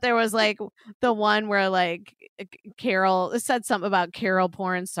 But there was like the one where like Carol said something about Carol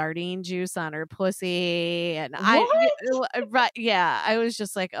pouring sardine juice on her pussy. And I was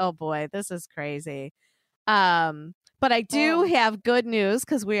just like, oh boy, this is crazy. But I do have good news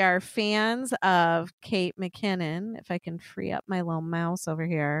because we are fans of Kate McKinnon. If I can free up my little mouse over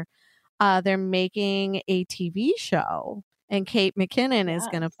here. They're making a TV show, and Kate McKinnon is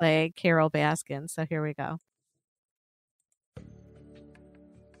going to play Carol Baskin. So here we go.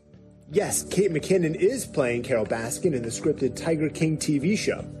 Yes, Kate McKinnon is playing Carol Baskin in the scripted Tiger King TV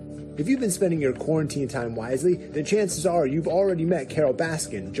show. If you've been spending your quarantine time wisely, then chances are you've already met Carol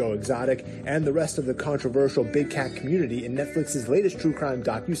Baskin, Joe Exotic, and the rest of the controversial Big Cat community in Netflix's latest true crime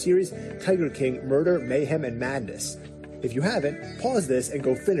docuseries, Tiger King: Murder, Mayhem, and Madness. If you haven't, pause this and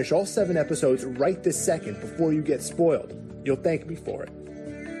go finish all 7 episodes right this second before you get spoiled. You'll thank me for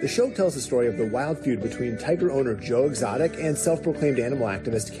it. The show tells the story of the wild feud between Tiger owner Joe Exotic and self-proclaimed animal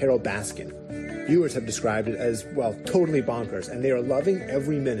activist Carol Baskin. Viewers have described it as, well, totally bonkers, and they are loving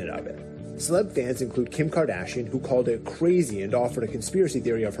every minute of it. Celeb fans include Kim Kardashian, who called it crazy and offered a conspiracy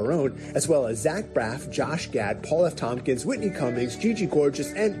theory of her own, as well as Zach Braff, Josh Gad, Paul F. Tompkins, Whitney Cummings, Gigi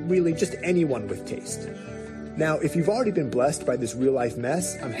Gorgeous, and really just anyone with taste. Now, if you've already been blessed by this real-life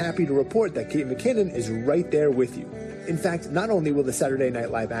mess, I'm happy to report that Kate McKinnon is right there with you. In fact, not only will the Saturday Night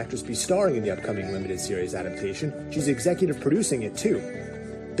Live actress be starring in the upcoming limited series adaptation, she's executive producing it too.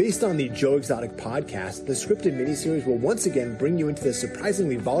 Based on the Joe Exotic podcast, the scripted miniseries will once again bring you into the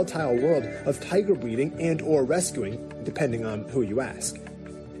surprisingly volatile world of tiger breeding and or rescuing, depending on who you ask.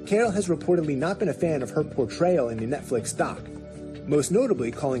 Carol has reportedly not been a fan of her portrayal in the Netflix doc, most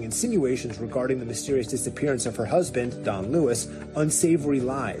notably calling insinuations regarding the mysterious disappearance of her husband, Don Lewis, unsavory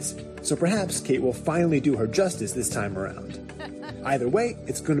lies. So perhaps Kate will finally do her justice this time around. Either way,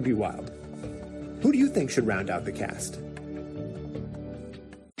 it's going to be wild. Who do you think should round out the cast?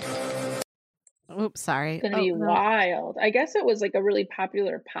 Oops, sorry. It's going to be wild. I guess it was like a really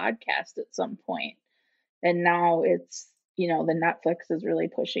popular podcast at some point, and now it's, the Netflix is really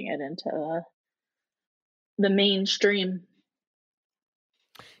pushing it into the mainstream.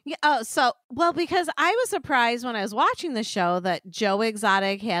 Yeah. Because I was surprised when I was watching the show that Joe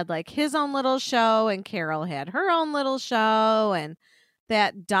Exotic had like his own little show and Carol had her own little show, and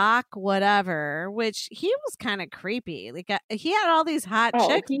that Doc whatever, which he was kind of creepy. Like he had all these hot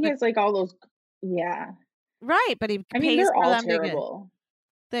chicks. He has like all those. Yeah. Right. But he pays they're for all them terrible.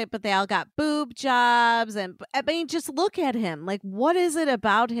 But they all got boob jobs. And I mean, just look at him. Like, what is it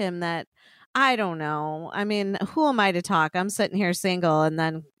about him that I don't know? I mean, who am I to talk? I'm sitting here single and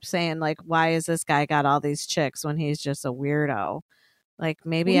then saying, like, why is this guy got all these chicks when he's just a weirdo? Like,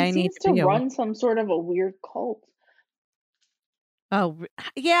 maybe I need to run some sort of a weird cult. Oh,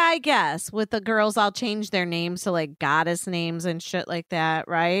 yeah, I guess. With the girls, I'll change their names to like goddess names and shit like that,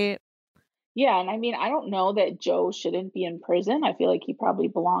 right? Yeah, and I mean, I don't know that Joe shouldn't be in prison. I feel like he probably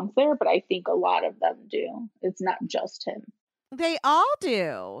belongs there, but I think a lot of them do. It's not just him. They all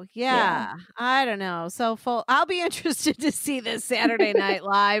do. Yeah. I don't know. So I'll be interested to see this Saturday Night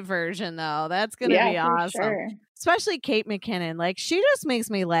Live version, though. That's going to be awesome. Sure. Especially Kate McKinnon. Like, she just makes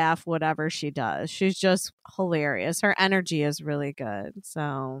me laugh whatever she does. She's just hilarious. Her energy is really good.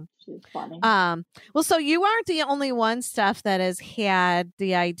 So she's funny. Well, so you aren't the only one, Steph, that has had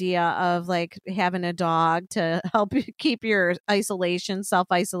the idea of like having a dog to help you keep your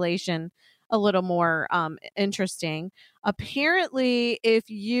self-isolation a little more interesting. Apparently, if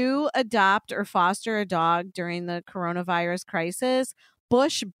you adopt or foster a dog during the coronavirus crisis,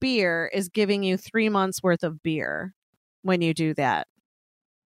 Busch Beer is giving you 3 months worth of beer when you do that.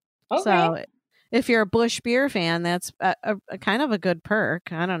 Okay. So if you're a Busch Beer fan, that's a kind of a good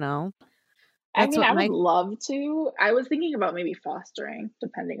perk. I don't know. I would love to. I was thinking about maybe fostering,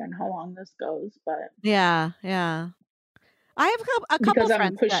 depending on how long this goes. But yeah. I have a couple because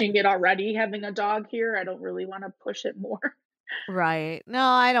friends I'm pushing it already. Having a dog here, I don't really want to push it more. Right. No,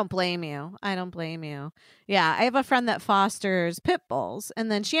 I don't blame you. Yeah, I have a friend that fosters pit bulls,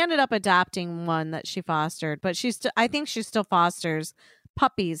 and then she ended up adopting one that she fostered, but I think she still fosters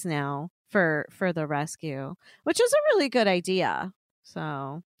puppies now for the rescue, which is a really good idea.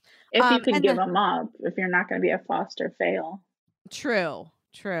 So, if you can give them up, if you're not going to be a foster fail. True.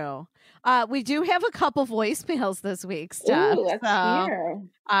 We do have a couple voicemails this week, Steph. Ooh, let's hear.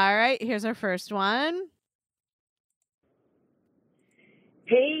 All right, here's our first one.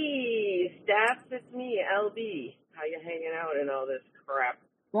 Hey, Steph, it's me, LB. How you hanging out and all this crap?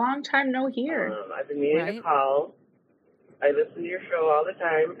 Long time no hear. I've been meaning to call. I listen to your show all the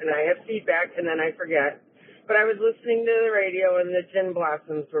time, and I have feedback, and then I forget. But I was listening to the radio, and the Gin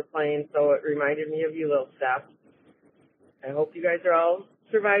Blossoms were playing, so it reminded me of you, little Steph. I hope you guys are all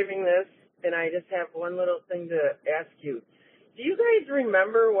surviving this, and I just have one little thing to ask you. Do you guys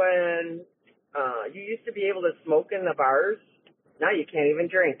remember when you used to be able to smoke in the bars? Now you can't even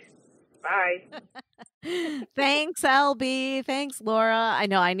drink. Bye. Thanks, LB. Thanks, Laura. I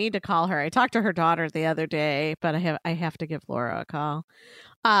know I need to call her. I talked to her daughter the other day, but I have to give Laura a call.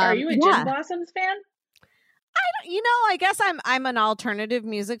 Are you a Gin Blossoms fan? I guess I'm an alternative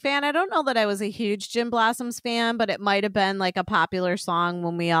music fan. I don't know that I was a huge Gin Blossoms fan, but it might have been like a popular song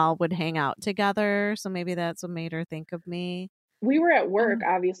when we all would hang out together. So maybe that's what made her think of me. We were at work,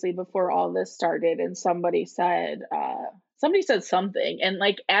 obviously, before all this started, and somebody said something, and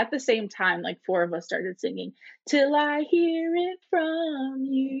like at the same time, like 4 of us started singing "Till I Hear It From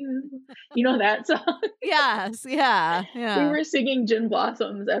You." You know that song? Yes, yeah. We were singing Gin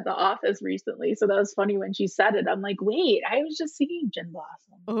Blossoms at the office recently, so that was funny when she said it. I'm like, wait, I was just singing Gin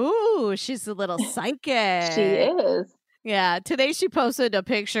Blossoms. Ooh, she's a little psychic. She is. Yeah, today she posted a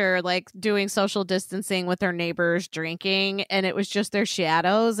picture like doing social distancing with her neighbors drinking, and it was just their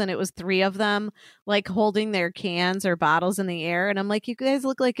shadows, and it was 3 of them like holding their cans or bottles in the air, and I'm like, you guys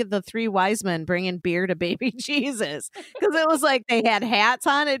look like the 3 wise men bringing beer to baby Jesus, because it was like they had hats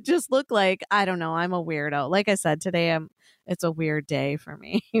on. It just looked like, I don't know, I'm a weirdo. Like I said, today it's a weird day for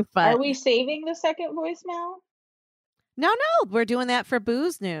me. But are we saving the second voicemail? No, we're doing that for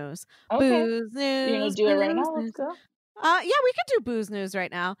Booze News. Okay. Booze News. You're gonna do it right now? Let's go. Yeah, we could do booze news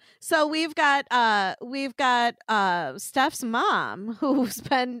right now. So we've got Steph's mom who's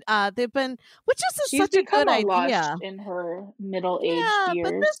been which is She's such a become good a idea. lush in her middle-aged Yeah, years.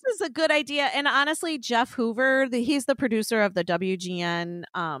 but this is a good idea. And honestly, Jeff Hoover, he's the producer of the WGN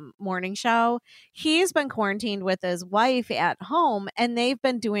morning show. He's been quarantined with his wife at home, and they've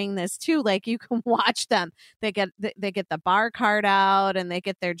been doing this too. Like, you can watch them. They get the bar card out, and they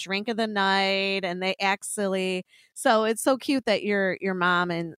get their drink of the night, and they act silly. So it's so cute that your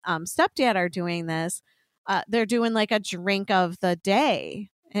mom and stepdad are doing this. They're doing like a drink of the day.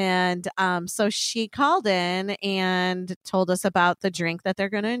 And so she called in and told us about the drink that they're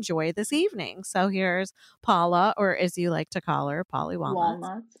going to enjoy this evening. So here's Paula, or as you like to call her, Polly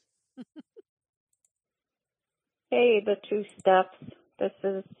Walnuts. Hey, the two Stephs. This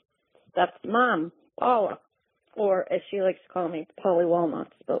is Steph's mom, Paula, or as she likes to call me, Polly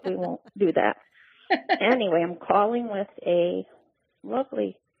Walnuts, but we won't do that. Anyway, I'm calling with a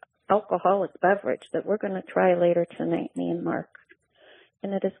lovely alcoholic beverage that we're going to try later tonight, me and Mark.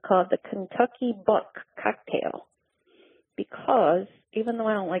 And it is called the Kentucky Buck Cocktail. Because even though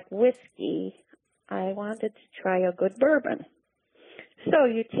I don't like whiskey, I wanted to try a good bourbon. So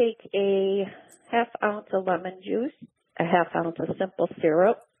you take a half ounce of lemon juice, a half ounce of simple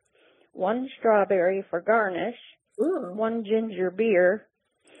syrup, 1 strawberry for garnish, 1 ginger beer.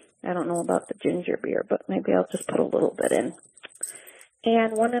 I don't know about the ginger beer, but maybe I'll just put a little bit in.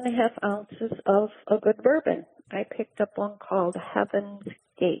 And 1.5 ounces of a good bourbon. I picked up one called Heaven's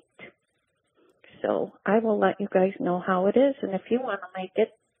Gate. So I will let you guys know how it is. And if you want to make it,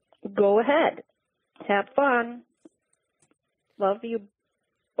 go ahead. Have fun. Love you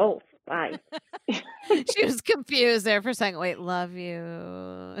both. Bye. She was confused there for a second. Wait, love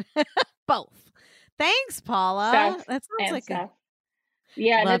you. Both. Thanks, Paula. Steph that sounds like Steph.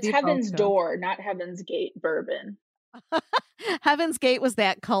 Yeah, and Love it's you Heaven's both, Door, not Heaven's Gate bourbon. Heaven's Gate was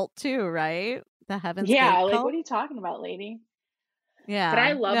that cult too, right? The Heaven's Gate like, cult? what are you talking about, lady? Yeah. But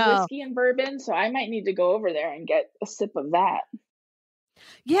I love whiskey and bourbon, so I might need to go over there and get a sip of that.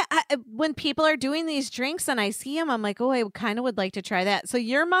 Yeah, when people are doing these drinks and I see them, I'm like, oh, I kind of would like to try that. So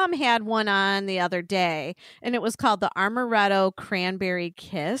your mom had one on the other day, and it was called the Amaretto Cranberry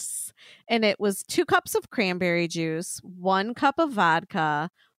Kiss. And it was 2 cups of cranberry juice, 1 cup of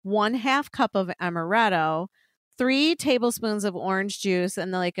vodka, 1/2 cup of Amaretto, 3 tablespoons of orange juice,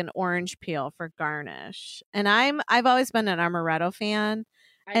 and like an orange peel for garnish. And I've always been an Amaretto fan,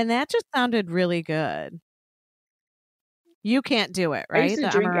 and that just sounded really good. You can't do it, right? I used to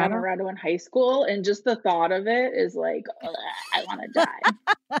drink Amaretto in high school, and just the thought of it is like, I want to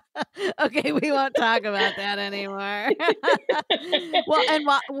die. Okay, we won't talk about that anymore. Well, and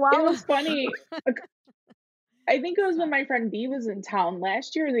it was funny. I think it was when my friend B was in town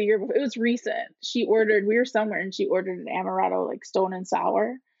last year or the year before. It was recent. We were somewhere, and she ordered an Amaretto, like Stone and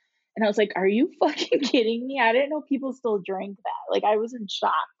Sour. And I was like, are you fucking kidding me? I didn't know people still drank that. Like, I was in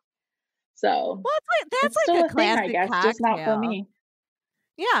shock. So, well, that's like a classic thing, I guess, cocktail. just not for me.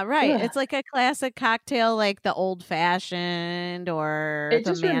 Yeah, right. Ugh. It's like a classic cocktail, like the old fashioned or it the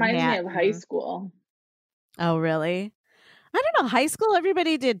just Manhattan. reminds me of high school. Oh, really? I don't know. High school,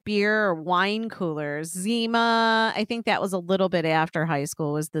 everybody did beer or wine coolers. Zima, I think that was a little bit after high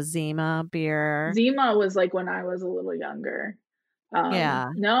school, was the Zima beer. Zima was like when I was a little younger. Yeah.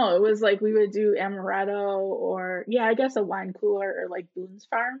 No, it was like we would do Amaretto or, I guess a wine cooler or like Boone's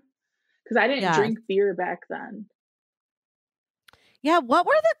Farm. Because I didn't drink beer back then. Yeah, what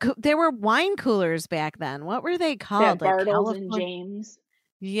were there were wine coolers back then. What were they called? Bartles and James.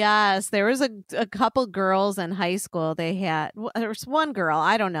 Yes, there was a couple girls in high school. There was one girl,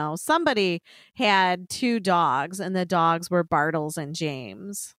 I don't know. Somebody had 2 dogs, and the dogs were Bartles and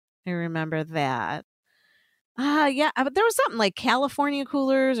James. I remember that. Yeah, but there was something like California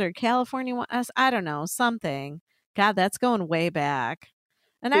coolers or California, I don't know, something. God, that's going way back.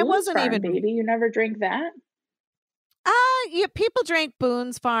 And Boone's I wasn't Farm, even baby. You never drank that? Yeah, people drank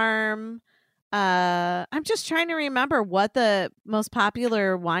Boone's Farm. I'm just trying to remember what the most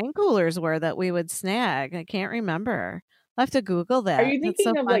popular wine coolers were that we would snag. I can't remember. I'll have to Google that. Are you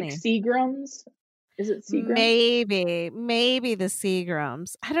thinking of like Seagram's? Is it Seagram's? Maybe the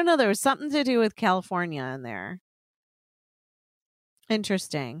Seagram's. I don't know. There was something to do with California in there.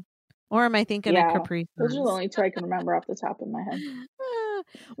 Interesting. Or am I thinking of Capri Suns? Those are the only 2 I can remember off the top of my head.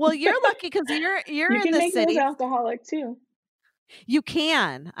 Well, you're lucky because you're you in can the make city. Those alcoholic too. You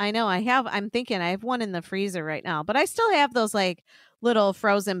can. I know. I'm thinking I have one in the freezer right now, but I still have those like little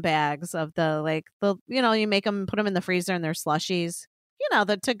frozen bags of you make them, put them in the freezer and they're slushies. You know,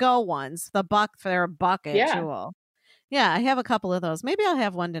 the to-go ones, they're a buck at Jewel. Yeah, I have a couple of those. Maybe I'll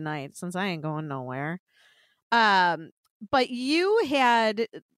have one tonight since I ain't going nowhere. But you had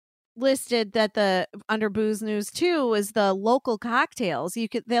listed that the under Booze News too was the local cocktails.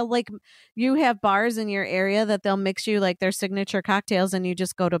 You have bars in your area that they'll mix you like their signature cocktails and you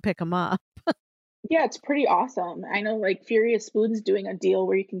just go to pick them up. Yeah, it's pretty awesome. I know like Furious Spoon's doing a deal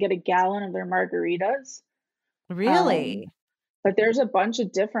where you can get a gallon of their margaritas. Really? But there's a bunch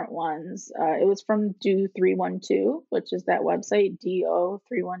of different ones. It was from Do 312, which is that website,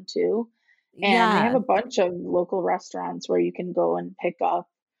 DO312. And they have a bunch of local restaurants where you can go and pick up,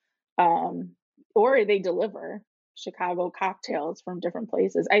 or they deliver Chicago cocktails from different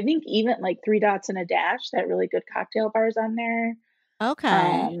places. I think even like Three Dots and a Dash, that really good cocktail bars on there.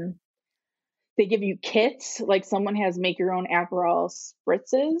 Okay. They give you kits, like someone has make your own Aperol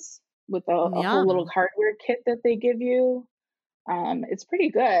spritzes with a whole little hardware kit that they give you. It's pretty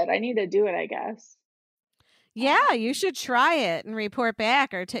good. I need to do it, I guess. Yeah, you should try it and report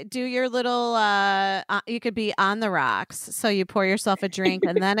back, or do your little. You could be on the rocks, so you pour yourself a drink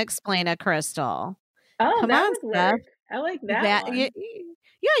and then explain a crystal. Oh, come that on, would Steph. work. I like that one.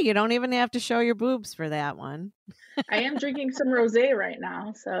 You don't even have to show your boobs for that one. I am drinking some rosé right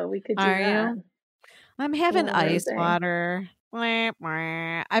now, so we could do Are that. you? I'm having ice rosé. water.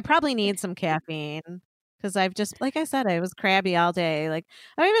 I probably need some caffeine. Because I've just, like I said, I was crabby all day. Like,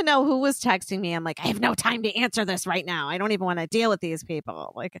 I don't even know who was texting me. I'm like, I have no time to answer this right now. I don't even want to deal with these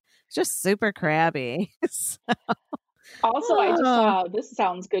people. Like, it's just super crabby. Also, I just saw, this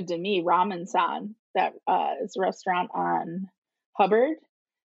sounds good to me, Ramen San, that is a restaurant on Hubbard.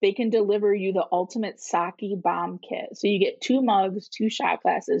 They can deliver you the ultimate sake bomb kit. So you get 2 mugs, 2 shot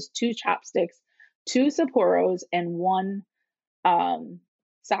glasses, 2 chopsticks, 2 Sapporos, and 1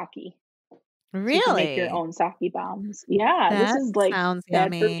 sake. Really? So you can make your own sake bombs. Yeah, that this is like sounds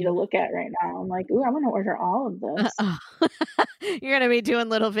bad yummy. for me to look at right now. I'm like, ooh, I'm gonna order all of this. You're gonna be doing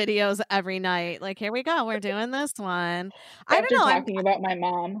little videos every night. Like, here we go, we're doing this one. I After don't know. talking about my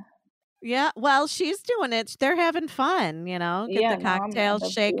mom. Yeah, well, she's doing it. They're having fun, Get Yeah, the no, I'm cocktail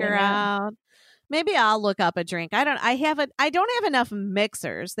doing shaker it. out. Maybe I'll look up a drink. I don't have enough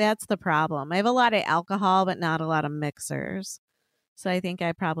mixers. That's the problem. I have a lot of alcohol, but not a lot of mixers. So I think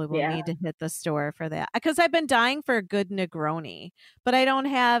I probably will need to hit the store for that. Because I've been dying for a good Negroni, but I don't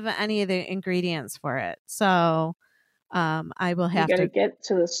have any of the ingredients for it. So I will have to get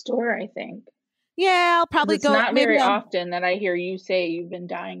to the store, I think. Yeah, I'll probably It's go. not very often that I hear you say you've been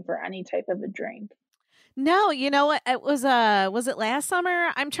dying for any type of a drink. No, you know what? It was it last summer?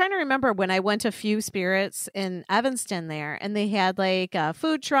 I'm trying to remember when I went to Few Spirits in Evanston there, and they had like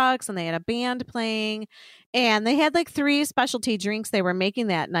food trucks and they had a band playing, and they had like 3 specialty drinks they were making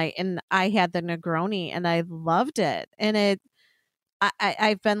that night, and I had the Negroni and I loved it. And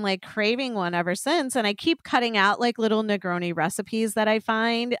I've been like craving one ever since, and I keep cutting out like little Negroni recipes that I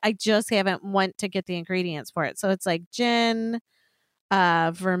find. I just haven't went to get the ingredients for it. So it's like gin,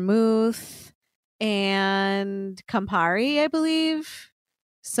 vermouth, and Campari, I believe.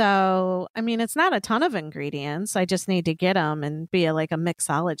 So, I mean, it's not a ton of ingredients. I just need to get them and be like a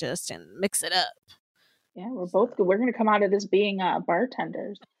mixologist and mix it up. Yeah, we're both good. We're going to come out of this being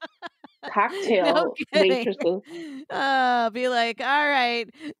bartenders. Cocktail waitresses. Be like, all right,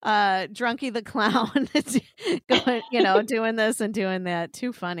 Drunky the Clown, going, doing this and doing that.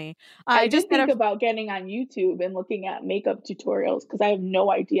 Too funny. I just think about getting on YouTube and looking at makeup tutorials because I have no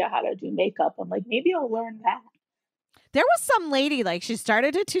idea how to do makeup. I'm like, maybe I'll learn that. There was some lady, like, she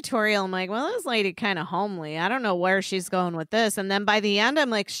started a tutorial. I'm like, well, this lady kind of homely. I don't know where she's going with this. And then by the end, I'm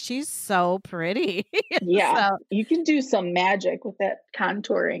like, she's so pretty. Yeah, so, you can do some magic with that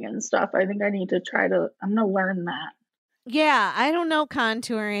contouring and stuff. I think I need to I'm going to learn that. Yeah, I don't know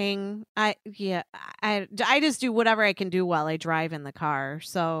contouring. I just do whatever I can do while I drive in the car.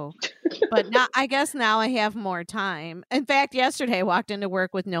 So, but now I guess now I have more time. In fact, yesterday I walked into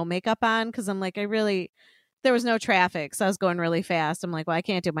work with no makeup on because I'm like, there was no traffic, so I was going really fast. I'm like, well, I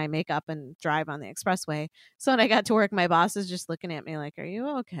can't do my makeup and drive on the expressway. So when I got to work, my boss is just looking at me like, are you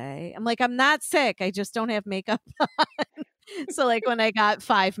okay? I'm like, I'm not sick. I just don't have makeup on. So like when I got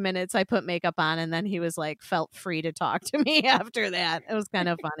 5 minutes, I put makeup on, and then he was like, felt free to talk to me after that. It was kind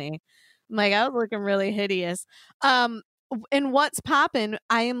of funny. I'm like, I was looking really hideous. And what's poppin'?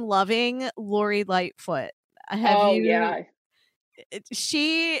 I am loving Lori Lightfoot. Yeah.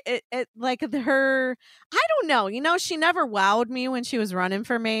 Like her, I don't know, she never wowed me when she was running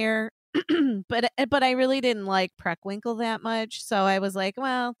for mayor, but I really didn't like Preckwinkle that much. So I was like,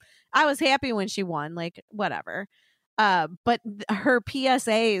 well, I was happy when she won, like whatever. But her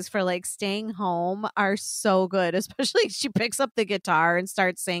PSAs for like staying home are so good, especially she picks up the guitar and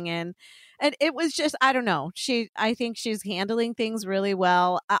starts singing. And it was just, I don't know. I think she's handling things really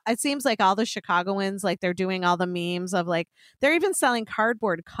well. It seems like all the Chicagoans, like they're doing all the memes of like, they're even selling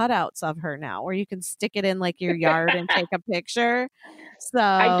cardboard cutouts of her now where you can stick it in like your yard and take a picture. So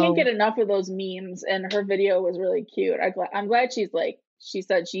I can't get enough of those memes, and her video was really cute. I'm glad she's like, she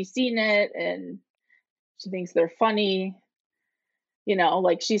said she's seen it and she thinks they're funny. You know,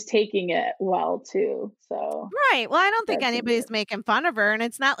 like she's taking it well too. So right. Well, I don't think anybody's making fun of her, and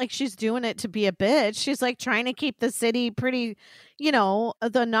it's not like she's doing it to be a bitch. She's like trying to keep the city pretty, you know,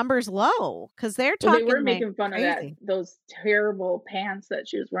 the numbers low because they're talking. They were making fun of those terrible pants that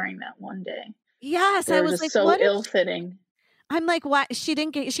she was wearing that one day. Yes, I was just like, so ill-fitting. I'm like, what? She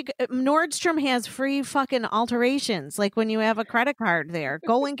didn't get. Nordstrom has free fucking alterations. Like when you have a credit card there,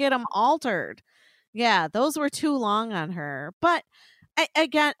 go and get them altered. Yeah, those were too long on her. But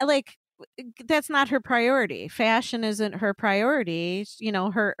again, like that's not her priority. Fashion isn't her priority. You know,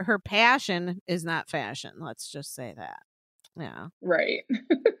 her passion is not fashion. Let's just say that. Yeah. Right.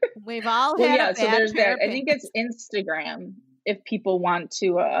 We've all had a bad so there's pair that. I think it's Instagram if people want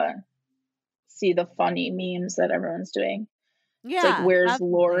to see the funny memes that everyone's doing. Yeah. It's like, where's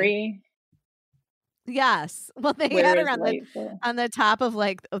Lori? Yes. Well, they had her on the top of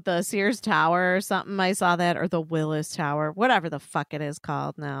like the Sears Tower or something. I saw that, or the Willis Tower, whatever the fuck it is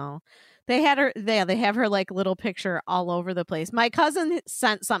called now. They had her. They have her like little picture all over the place. My cousin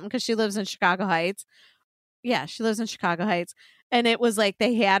sent something because she lives in Chicago Heights. Yeah, she lives in Chicago Heights, and it was like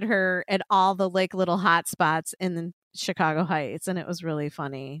they had her at all the like little hot spots in Chicago Heights, and it was really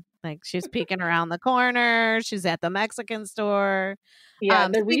funny. Like she's peeking around the corner. She's at the Mexican store. Yeah,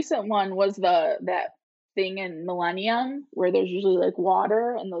 the recent one was that thing in Millennium where there's usually like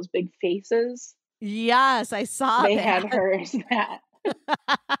water and those big faces. Yes, I saw they had her as that.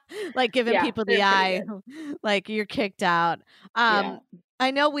 Like giving people the eye, like you're kicked out. I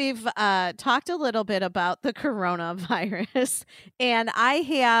know we've talked a little bit about the coronavirus, and I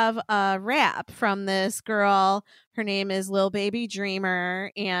have a rap from this girl. Her name is Lil Baby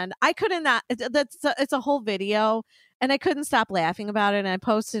Dreamer, and I couldn't not. It's a whole video, and I couldn't stop laughing about it. And I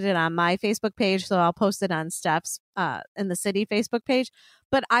posted it on my Facebook page, so I'll post it on Steph's in the city Facebook page.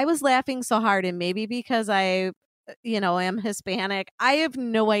 But I was laughing so hard, and maybe because I am Hispanic, I have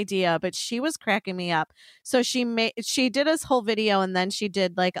no idea, but she was cracking me up. So she did this whole video, and then she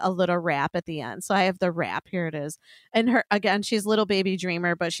did like a little rap at the end. So I have the rap, here it is. And her, again, she's Little Baby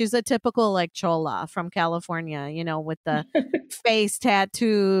Dreamer, but she's a typical like chola from California, you know, with the face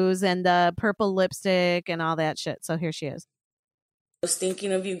tattoos and the purple lipstick and all that shit. So here she is. I was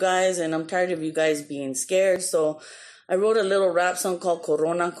thinking of you guys, and I'm tired of you guys being scared, so I wrote a little rap song called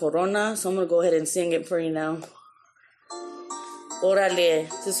Corona, Corona. So I'm gonna go ahead and sing it for you now. Orale,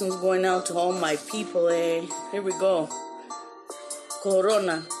 this one's going out to all my people, eh? Here we go.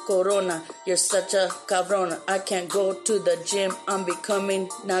 Corona, Corona, you're such a cabrona. I can't go to the gym, I'm becoming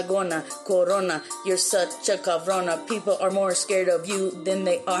Nagona. Corona, you're such a cabrona. People are more scared of you than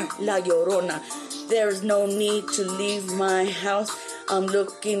they are La Llorona. There's no need to leave my house. I'm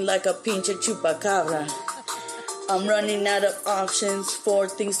looking like a pinche chupacabra. I'm running out of options for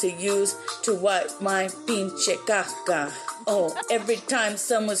things to use to wipe my pinche caca. Oh, every time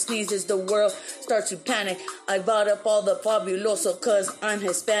someone sneezes, the world starts to panic. I bought up all the fabuloso cause I'm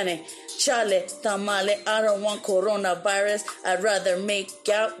Hispanic. Chale, tamale, I don't want coronavirus. I'd rather make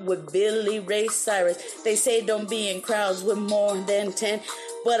out with Billy Ray Cyrus. They say don't be in crowds with more than 10.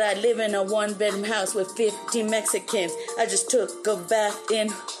 But I live in a one-bedroom house with 50 Mexicans. I just took a bath in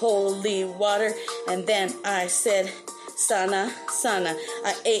holy water, and then I said, sana, sana.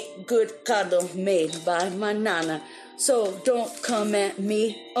 I ate good caldo made by my nana. So don't come at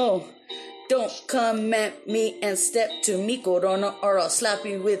me, don't come at me and step to me, Corona, or I'll slap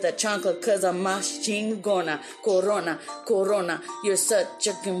you with a chancla, cause I'm más chingona. Corona, Corona, you're such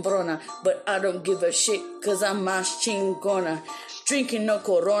a cambrona, but I don't give a shit, cause I'm más chingona. Drinking no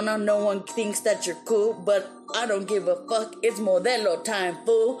Corona, no one thinks that you're cool, but I don't give a fuck, it's Modelo time,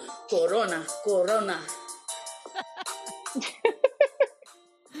 fool. Corona, Corona.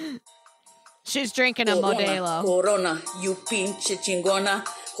 She's drinking a Modelo. Corona, you pinche chingona.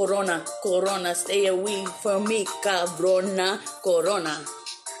 Corona, Corona, stay away from me, cabrona. Corona,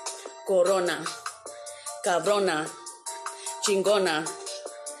 Corona, cabrona. Chingona,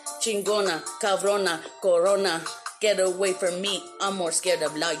 chingona, cabrona, Corona. Get away from me, I'm more scared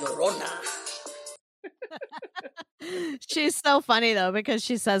of La Llorona. She's so funny though, because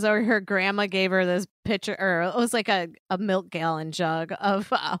she says her grandma gave her this pitcher, or it was like a milk gallon jug of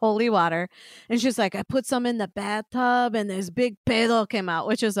holy water, and she's like, I put some in the bathtub and this big pedo came out,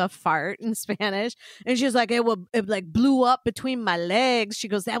 which is a fart in Spanish, and she's like, it like blew up between my legs. She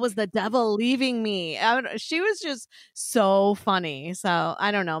goes, that was the devil leaving me. She was just so funny. So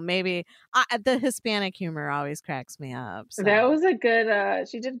I don't know, maybe the Hispanic humor always cracks me up. So. That was a good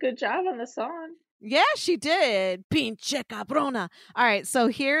she did a good job on the song. Yeah, she did. Pinche cabrona. All right, so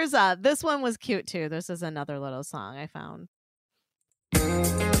here's this one was cute too. This is another little song I found.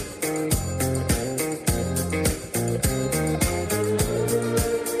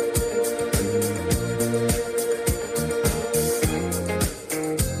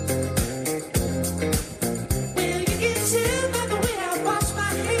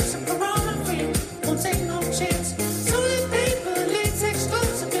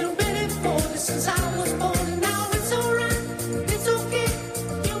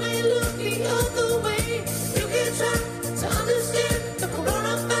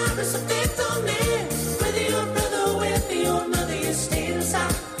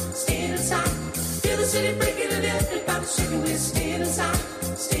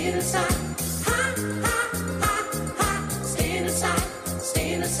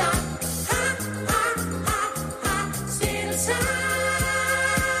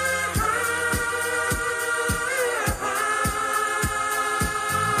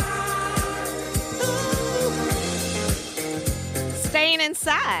 Staying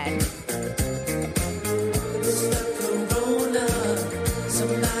inside.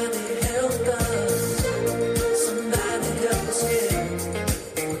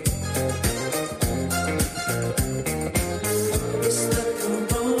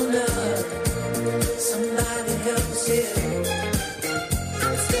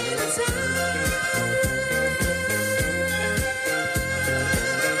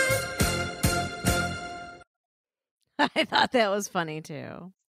 I thought that was funny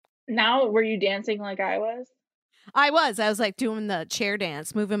too. Now, were you dancing like I was? I was like doing the chair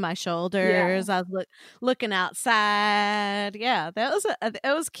dance, moving my shoulders. Yeah. I was looking outside. Yeah, it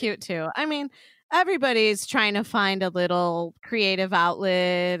was cute too. I mean, everybody's trying to find a little creative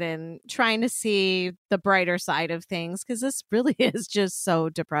outlet and trying to see the brighter side of things, because this really is just so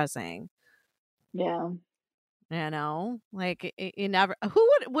depressing. Yeah. You know, like you never. Who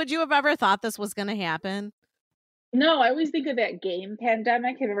would you have ever thought this was going to happen? No, I always think of that game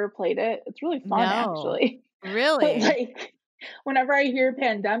Pandemic. Have you ever played it? It's really fun, actually. Really? But like, whenever I hear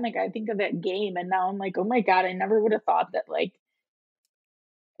Pandemic, I think of that game, and now I'm like, oh my God, I never would have thought that like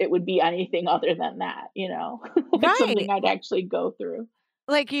it would be anything other than that, you know? Like right. Something I'd actually go through.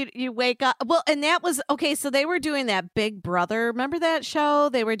 Like you wake up. Well, and that was okay. So they were doing that Big Brother. Remember that show?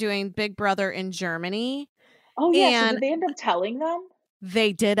 They were doing Big Brother in Germany. Oh yeah. So did they end up telling them?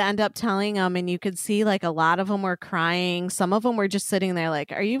 They did end up telling them, and you could see like a lot of them were crying. Some of them were just sitting there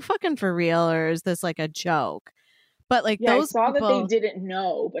like, are you fucking for real, or is this like a joke? But like those I saw people, that they didn't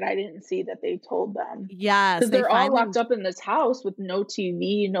know, but I didn't see that they told them. Yes. Because they're all locked up in this house with no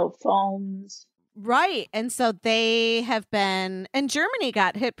TV, no phones. Right. And so they have been, and Germany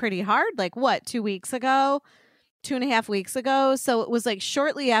got hit pretty hard, like what, 2 weeks ago? 2.5 weeks ago. So it was like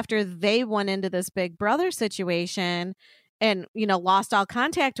shortly after they went into this Big Brother situation and, you know, lost all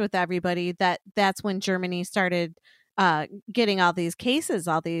contact with everybody, that's when Germany started getting all these cases,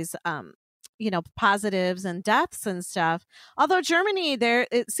 all these, you know, positives and deaths and stuff. Although Germany,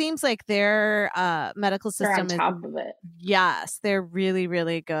 it seems like their medical system is on top of it. Yes, they're really,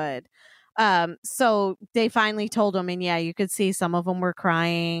 really good. So they finally told them, and yeah, you could see some of them were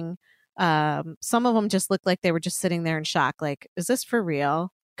crying. Some of them just looked like they were just sitting there in shock. Like, is this for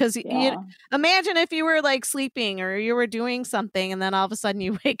real? Because you imagine if you were like sleeping or you were doing something, and then all of a sudden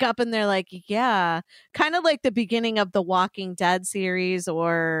you wake up and they're like, yeah, kind of like the beginning of the Walking Dead series,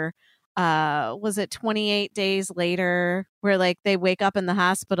 or was it 28 Days Later, where like they wake up in the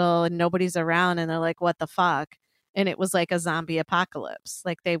hospital and nobody's around and they're like, what the fuck? And it was like a zombie apocalypse.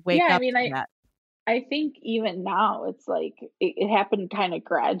 Like they wake up. I mean, I think even now it's like it happened kind of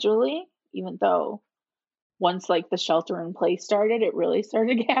gradually, even though once like the shelter in place started, it really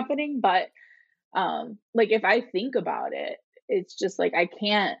started happening. But like if I think about it, it's just like I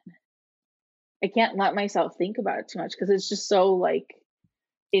can't let myself think about it too much, because it's just so like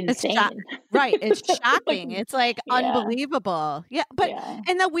insane. Right. It's shocking. It's like unbelievable. Yeah. But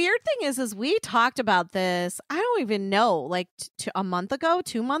and the weird thing is we talked about this, I don't even know, like a month ago,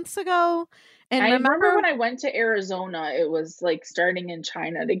 2 months ago. And I remember when I went to Arizona, it was like starting in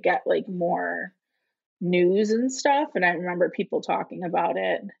China to get like more news and stuff. And I remember people talking about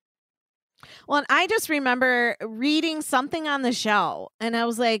it. Well, and I just remember reading something on the show, and I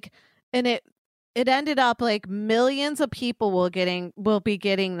was like, and it ended up like millions of people will be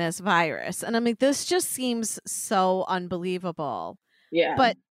getting this virus, and I'm like, this just seems so unbelievable. Yeah.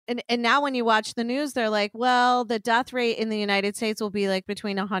 But and now when you watch the news, they're like, well, the death rate in the United States will be like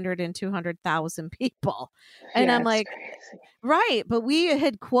between 100 and 200,000 people, and Yeah, I'm it's like, crazy. right, but we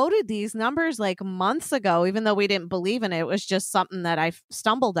had quoted these numbers like months ago, even though we didn't believe in it. It was just something that I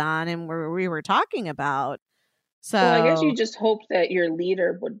stumbled on and we were talking about. So Well, I guess you just hope that your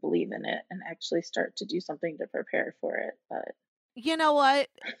leader would believe in it and actually start to do something to prepare for it. But you know what?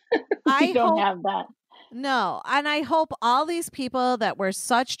 we don't have that. No, and I hope all these people that were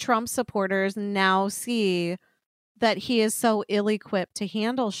such Trump supporters now see that he is so ill-equipped to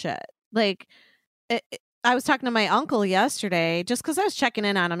handle shit. Like, I was talking to my uncle yesterday just because I was checking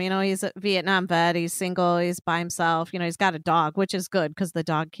in on him. You know, he's a Vietnam vet. He's single. He's by himself. You know, he's got a dog, which is good because the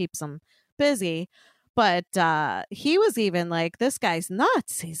dog keeps him busy. But he was even like, this guy's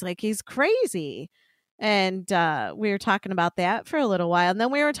nuts. He's like, he's crazy. And we were talking about that for a little while. And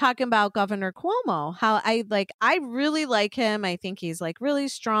then we were talking about Governor Cuomo, how I really like him. I think he's like really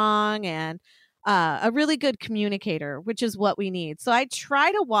strong and a really good communicator, which is what we need. So I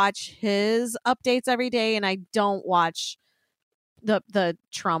try to watch his updates every day, and I don't watch the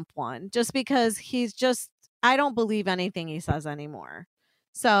Trump one just because I don't believe anything he says anymore.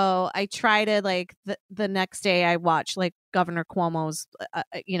 So I try to like the next day I watch like Governor Cuomo's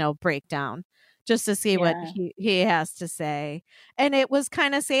breakdown just to see what he has to say. And it was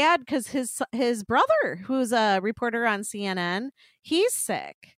kind of sad because his brother, who's a reporter on CNN, he's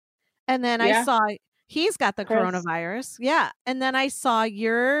sick. And then I saw he's got the coronavirus. Yeah. And then I saw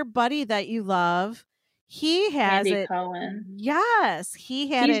your buddy that you love. He has Andy it. Cohen. Yes, he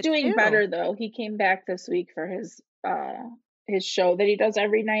had it. He's doing too. better though. He came back this week for his show that he does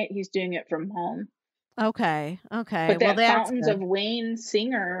every night. He's doing it from home. Okay. But that Fountains of Wayne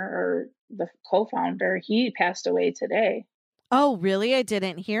singer, or the co-founder, he passed away today. Oh, really? I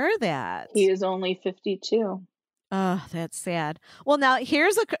didn't hear that. He is only 52. Oh, that's sad. Well, now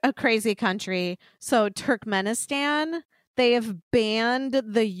here's a crazy country. So Turkmenistan, they have banned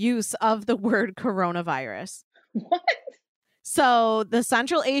the use of the word coronavirus. What? So the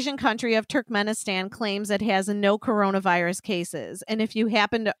Central Asian country of Turkmenistan claims it has no coronavirus cases. And if you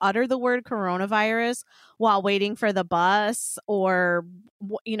happen to utter the word coronavirus while waiting for the bus or,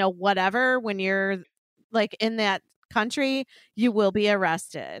 whatever, when you're like in that country, you will be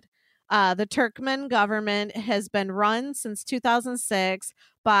arrested. The Turkmen government has been run since 2006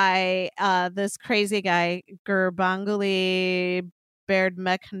 by this crazy guy, Gurbanguly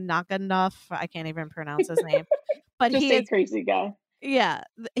Berdimuhammedov. I can't even pronounce his name. But he's a crazy guy. Yeah,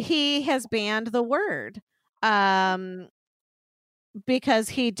 he has banned the word because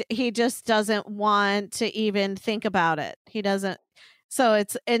he just doesn't want to even think about it. He doesn't. So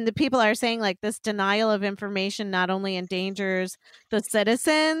and the people are saying like this denial of information not only endangers the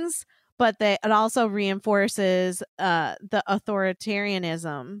citizens, but it also reinforces the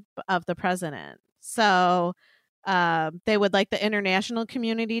authoritarianism of the president. So they would like the international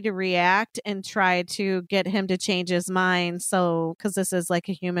community to react and try to get him to change his mind. So, because this is like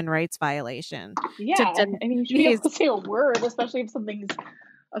a human rights violation. Yeah, I mean, you should be able to say a word, especially if something's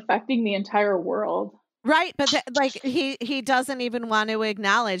affecting the entire world. Right, but he doesn't even want to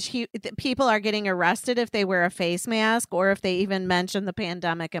acknowledge people are getting arrested if they wear a face mask or if they even mention the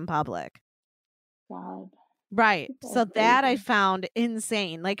pandemic in public. God. Right. So that I found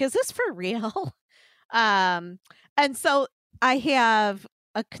insane. Like, is this for real? And so I have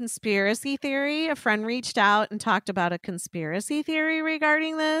a conspiracy theory. A friend reached out and talked about a conspiracy theory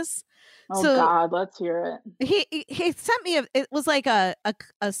regarding this. Oh, so God, let's hear it. He sent me it was like a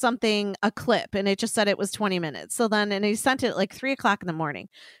clip, and it just said it was 20 minutes. So then, and he sent it at like 3:00 in the morning.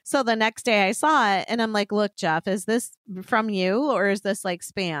 So the next day I saw it and I'm like, look, Jeff, is this from you or is this like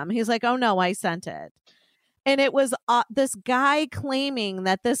spam? He's like, oh no, I sent it. And it was this guy claiming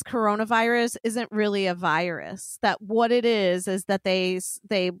that this coronavirus isn't really a virus. That what it is that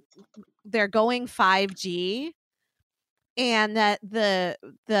they're going 5G, and that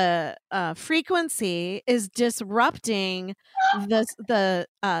the frequency is disrupting the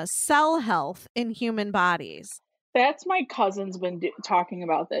cell health in human bodies. That's my cousin's been talking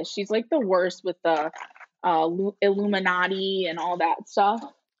about this. She's like the worst with the Illuminati and all that stuff.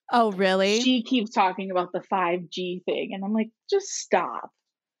 Oh, really? She keeps talking about the 5G thing, and I'm like, just stop.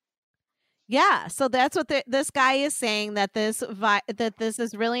 Yeah, so that's what this guy is saying, that this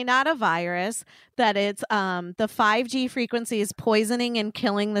is really not a virus, that it's the 5G frequency is poisoning and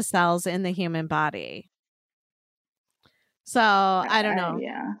killing the cells in the human body. So I don't know.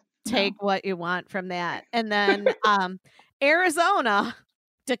 Yeah. take what you want from that. And then Arizona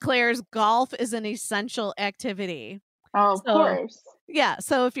declares golf is an essential activity. Oh, of course. Yeah.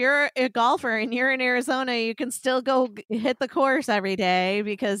 So if you're a golfer and you're in Arizona, you can still go hit the course every day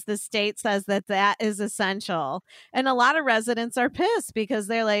because the state says that is essential. And a lot of residents are pissed because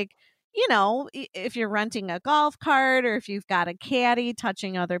they're like, you know, if you're renting a golf cart or if you've got a caddy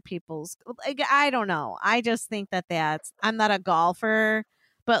touching other people's, like, I don't know. I just think that's, I'm not a golfer,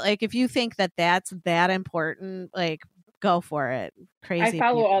 but like, if you think that's that important, like, go for it. Crazy. I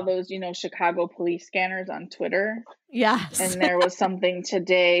follow people. all those, Chicago police scanners on Twitter. Yes. And there was something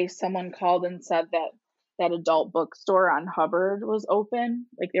today, someone called and said that adult bookstore on Hubbard was open.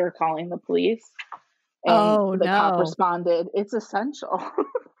 Like they were calling the police. And the cop responded, it's essential.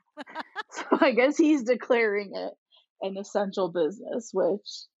 So I guess he's declaring it an essential business, which,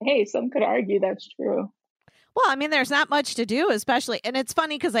 hey, some could argue that's true. Well, I mean, there's not much to do, especially, and it's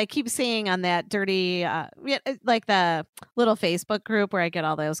funny because I keep seeing on that dirty, like the little Facebook group where I get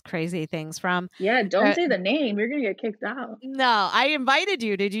all those crazy things from. Yeah, don't say the name. You're going to get kicked out. No, I invited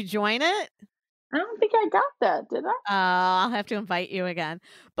you. Did you join it? I don't think I got that, did I? I'll have to invite you again.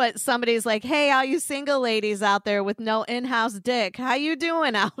 But somebody's like, hey, all you single ladies out there with no in-house dick, how you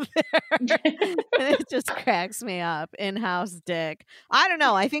doing out there? And it just cracks me up. In-house dick. I don't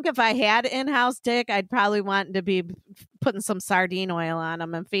know. I think if I had in-house dick, I'd probably want to be putting some sardine oil on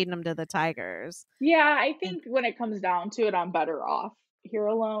them and feeding them to the tigers. Yeah, I think when it comes down to it, I'm better off here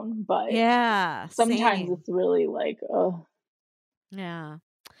alone. But yeah, sometimes it's really like, oh. Yeah.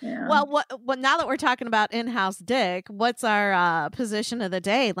 Yeah. Well, now that we're talking about in-house dick, what's our position of the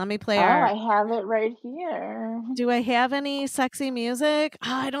day? Let me play I have it right here. Do I have any sexy music? Oh,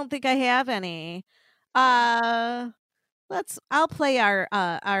 I don't think I have any. I'll play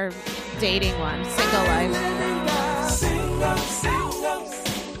our dating one, Single Life.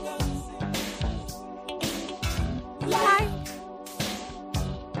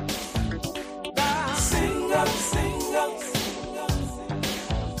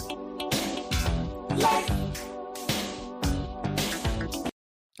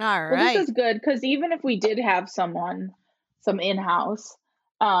 All right. Well, this is good because even if we did have some in-house,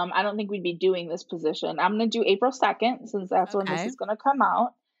 I don't think we'd be doing this position. I'm going to do April 2nd since that's when this is going to come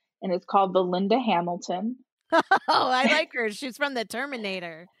out. And it's called the Linda Hamilton. Oh, I like her. She's from the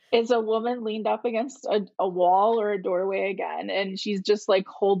Terminator. It's a woman leaned up against a wall or a doorway again. And she's just like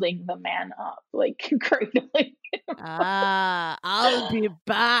holding the man up, like cradling him. I'll be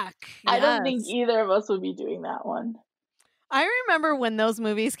back. I don't think either of us would be doing that one. I remember when those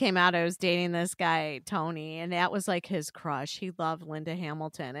movies came out, I was dating this guy, Tony, and that was like his crush. He loved Linda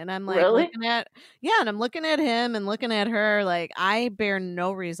Hamilton. And I'm like, looking at him and looking at her, like, I bear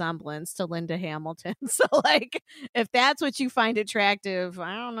no resemblance to Linda Hamilton. So, like, if that's what you find attractive,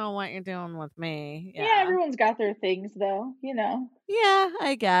 I don't know what you're doing with me. Yeah, everyone's got their things, though, Yeah,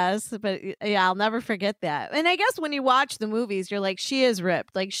 I guess. But yeah, I'll never forget that. And I guess when you watch the movies, you're like, she is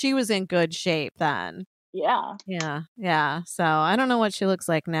ripped. Like, she was in good shape then. Yeah. Yeah. So I don't know what she looks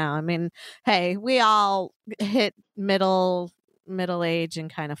like now. I mean, hey, we all hit middle age and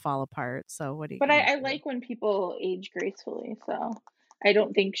kind of fall apart. So what do you? But I like when people age gracefully. So I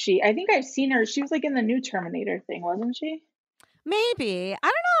don't think I think I've seen her. She was like in the new Terminator thing, wasn't she? Maybe. I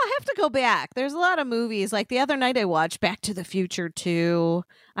don't know. I have to go back. There's a lot of movies. Like the other night I watched Back to the Future 2.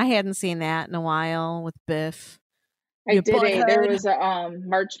 I hadn't seen that in a while with Biff. There was a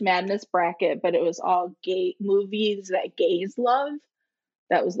March Madness bracket, but it was all gay movies that gays love.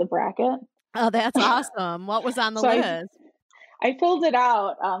 That was the bracket. Oh, that's awesome. What was on the list? I filled it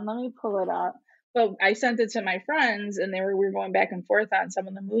out. Let me pull it up. But I sent it to my friends, and we were going back and forth on some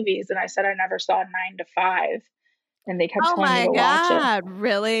of the movies. And I said I never saw 9 to 5, and they kept telling me to watch it.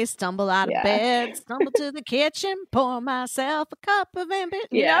 Really? Stumble out of bed, stumble to the kitchen, pour myself a cup of ambition.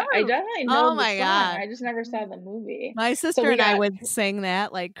 Yeah, I definitely know. Oh my God! I just never saw the movie. My sister and I would sing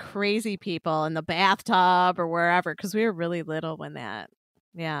that like crazy people in the bathtub or wherever because we were really little when that.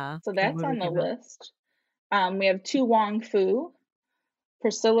 Yeah. So that's on the list. We have Tu Wong Fu,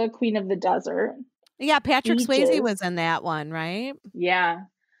 Priscilla, Queen of the Desert. Yeah, Patrick Swayze was in that one, right? Yeah.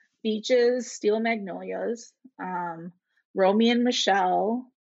 Beaches, Steel Magnolias, Romy and Michelle.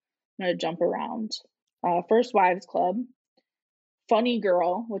 I'm going to jump around. First Wives Club, Funny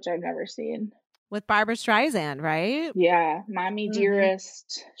Girl, which I've never seen. With Barbra Streisand, right? Yeah. Mommy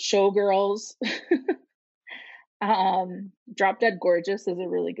Dearest, Showgirls. Drop Dead Gorgeous is a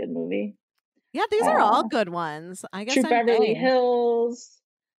really good movie. Yeah, these are all good ones. I guess True Beverly Hills,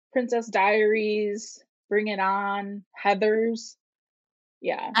 Princess Diaries, Bring It On, Heathers.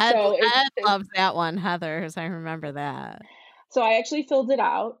 Yeah. Ed loves that one, Heathers. I remember that. So I actually filled it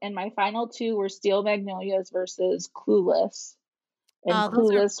out, and my final two were Steel Magnolias versus Clueless. And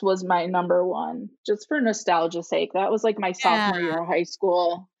Clueless was my number one, just for nostalgia's sake. That was like my sophomore year of high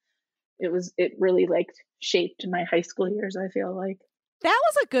school. It really like shaped my high school years, I feel like. That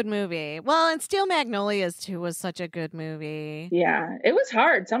was a good movie. Well, and Steel Magnolias too was such a good movie. Yeah, it was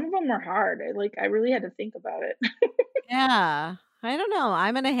hard. Some of them were hard. I really had to think about it. Yeah. I don't know.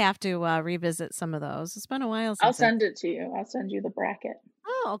 I'm going to have to revisit some of those. It's been a while since I'll send it to you. I'll send you the bracket.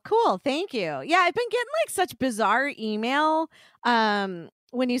 Oh, cool. Thank you. Yeah, I've been getting like such bizarre email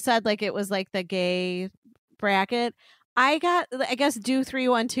when you said like it was like the gay bracket. I guess Do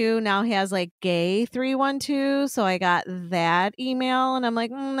 312 now has like Gay 312, so I got that email and I'm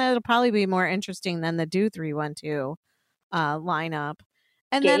like, that'll probably be more interesting than the Do 312 lineup.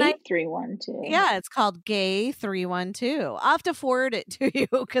 And Gay then 312. Yeah, it's called Gay 312. I'll have to forward it to you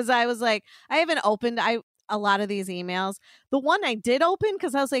because I was like, I haven't opened a lot of these emails. The one I did open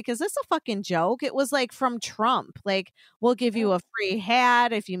because I was like, is this a fucking joke? It was like from Trump. Like, we'll give you a free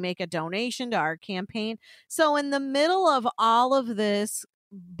hat if you make a donation to our campaign. So in the middle of all of this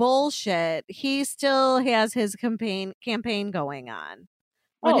bullshit, he still has his campaign going on.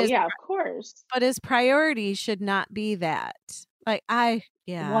 Of course. But his priority should not be that.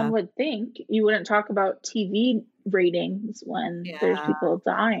 One would think you wouldn't talk about TV ratings when there's people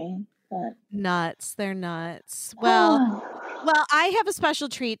dying. But nuts. They're nuts. Well, I have a special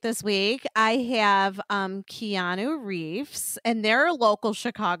treat this week. I have Keanu Reeves, and they're a local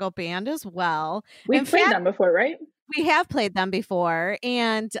Chicago band as well. We've played them before, right? We have played them before,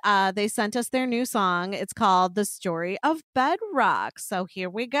 and they sent us their new song. It's called The Story of Bedrock. So here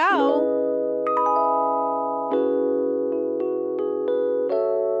we go.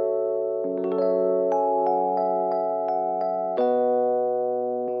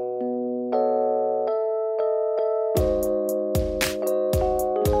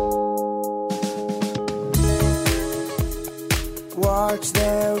 Watch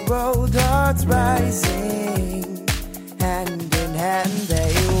their road hearts rising, hand in hand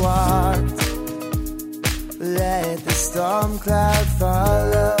they walked. Let the storm cloud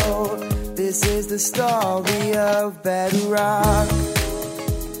follow. This is the story of Bedrock.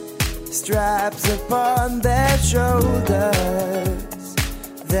 Straps upon their shoulders,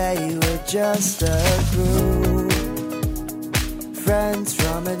 they were just a crew. Friends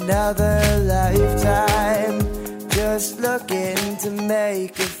from another lifetime, just looking to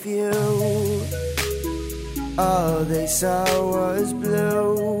make a few. All they saw was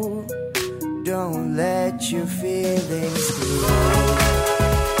blue. Don't let your feelings through.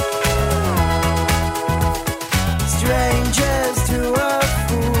 Strangers to a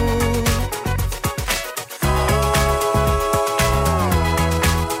fool,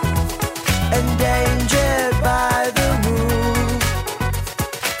 endangered by the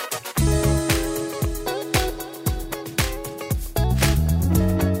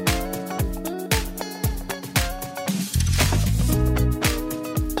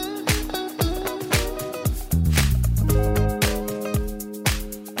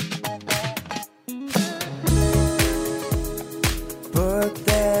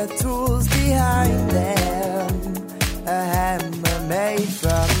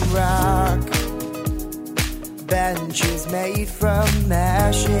made from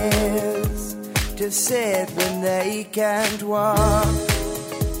ashes to sit when they can't walk.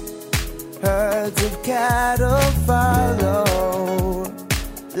 Herds of cattle follow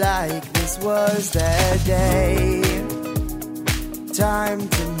like this was their day. Time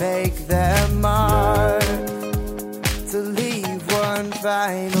to make their mark, to leave one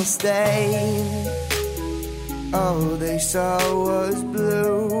final stain. All they saw was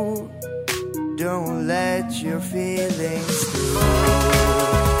blue. Don't let your feelings through.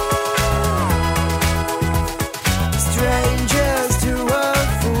 Strangers to a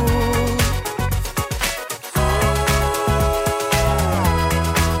fool,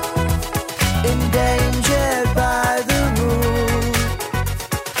 endangered by the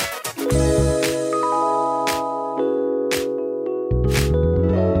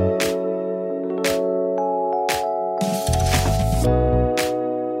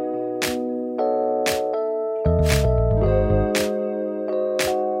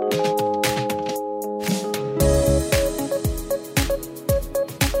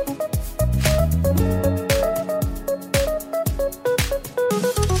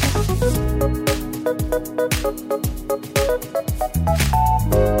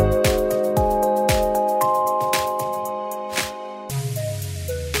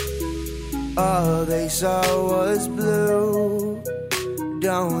all they saw was blue.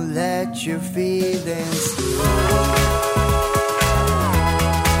 Don't let your feelings through.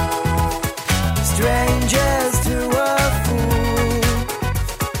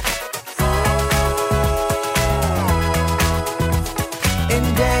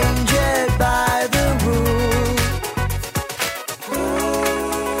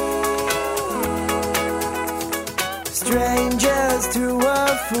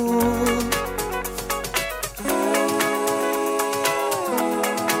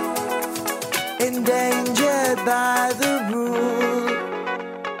 endangered by the rule.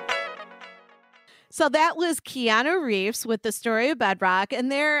 So that was Keanu Reeves with The Story of Bedrock,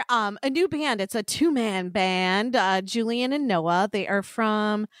 and they're a new band. It's a two-man band, Julian and Noah. They are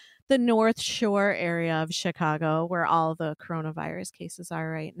from the North Shore area of Chicago, where all the coronavirus cases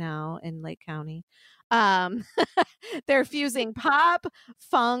are right now in Lake County. They're fusing pop,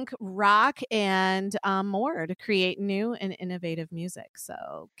 funk, rock, and more to create new and innovative music.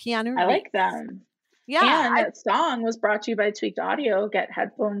 So Keanu Reeves. I like them. Yeah. And that song was brought to you by Tweaked Audio. Get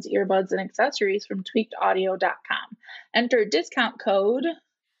headphones, earbuds, and accessories from tweakedaudio.com. Enter discount code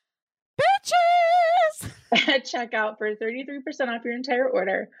BITCHES at checkout for 33% off your entire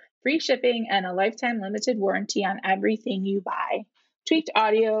order, free shipping, and a lifetime limited warranty on everything you buy.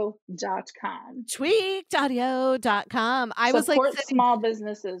 tweakedaudio.com. tweakedaudio.com. I was like Support small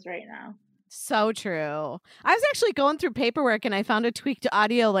businesses right now. So true. I was actually going through paperwork and I found a Tweaked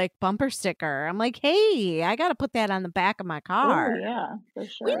Audio like bumper sticker. I'm like, hey, I got to put that on the back of my car. Oh, yeah, for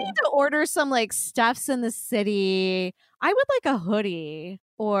sure. We need to order some like Stuffs in the City. I would like a hoodie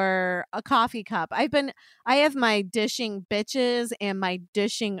or a coffee cup. I have my Dishing Bitches and my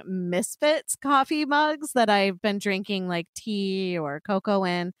Dishing Misfits coffee mugs that I've been drinking like tea or cocoa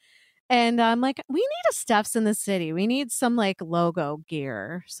in. And I'm like, we need a Stuffs in the City. We need some like logo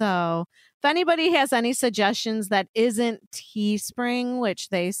gear. So if anybody has any suggestions that isn't Teespring, which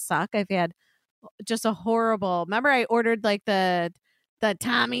they suck. I've had just a horrible, remember I ordered like the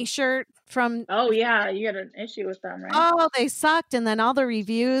Tommy shirt from. Oh yeah. You had an issue with them, right? Oh, they sucked. And then all the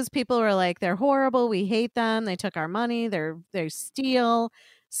reviews, people were like, they're horrible. We hate them. They took our money. They steal.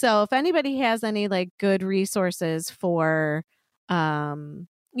 So if anybody has any like good resources for,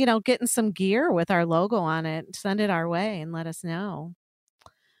 getting some gear with our logo on it, send it our way and let us know.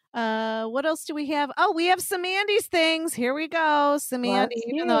 What else do we have? Oh, we have some Andy's things. Here we go. Some Andy,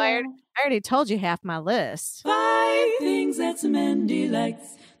 even though I already told you half my list. 5 things that some Andy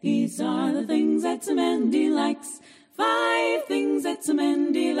likes. These are the things that some Andy likes. 5 things that some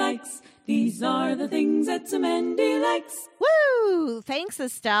Andy likes. These are the things that some Andy likes. Woo! Thanks,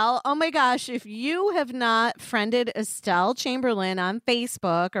 Estelle. Oh my gosh, if you have not friended Estelle Chamberlain on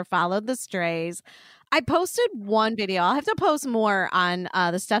Facebook or followed the Strays, I posted one video. I'll have to post more on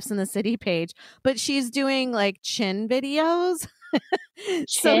the Stuffs in the City page, but she's doing like chin videos.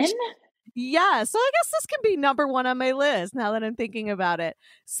 Chin? Yeah, so I guess this can be number 1 on my list now that I'm thinking about it.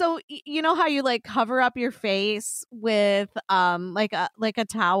 So you know how you like cover up your face with like a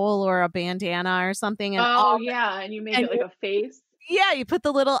towel or a bandana or something, and and you make it like a face. Yeah, you put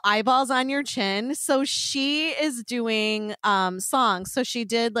the little eyeballs on your chin. So she is doing songs. So she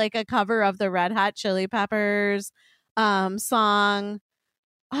did like a cover of the Red Hot Chili Peppers song.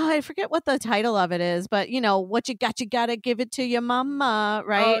 Oh, I forget what the title of it is, but what you got, you gotta give it to your mama,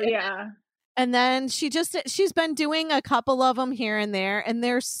 right? Oh yeah. And then she's been doing a couple of them here and there, and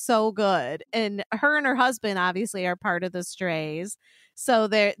they're so good. And her husband obviously are part of the Strays, so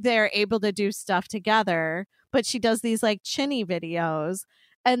they're able to do stuff together. But she does these like chinny videos.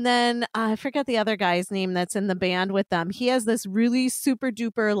 And then I forget the other guy's name that's in the band with them. He has this really super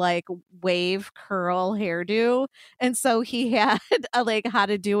duper like wave curl hairdo. And so he had a like how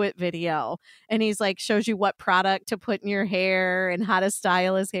to do it video. And he's like shows you what product to put in your hair and how to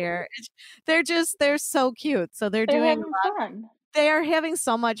style his hair. They're so cute. So they're doing fun. They are having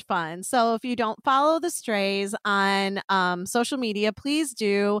so much fun. So if you don't follow the Strays on social media, please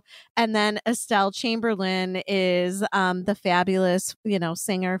do. And then Estelle Chamberlain is the fabulous,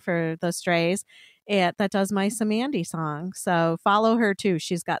 singer for the Strays that does my Some Andy song. So follow her too.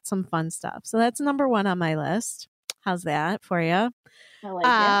 She's got some fun stuff. So that's number 1 on my list. How's that for you? I like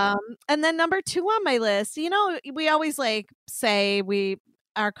it. And then number 2 on my list, we always like say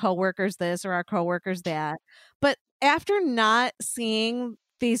our coworkers this or our coworkers that, but after not seeing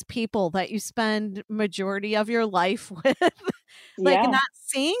these people that you spend majority of your life with, not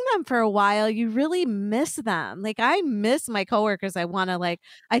seeing them for a while, you really miss them. Like I miss my coworkers. I want to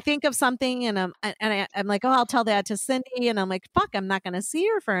I think of something and I'm like, oh, I'll tell that to Cindy. And I'm like, fuck, I'm not going to see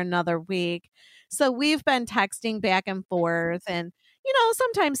her for another week. So we've been texting back and forth, and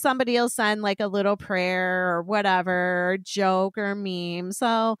sometimes somebody will send like a little prayer or whatever, or joke or meme.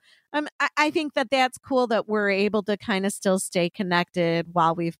 So I think that's cool that we're able to kind of still stay connected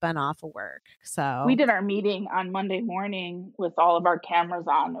while we've been off of work. So we did our meeting on Monday morning with all of our cameras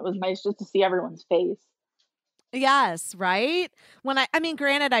on. It was nice just to see everyone's face. Yes, right? I mean,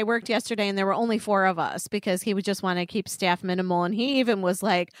 granted, I worked yesterday and there were only 4 of us because he would just want to keep staff minimal. And he even was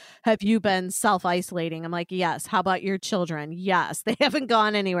like, have you been self-isolating? I'm like, yes. How about your children? Yes. They haven't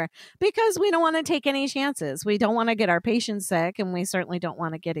gone anywhere because we don't want to take any chances. We don't want to get our patients sick, and we certainly don't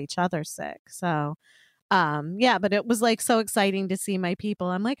want to get each other sick. So, yeah, but it was like so exciting to see my people.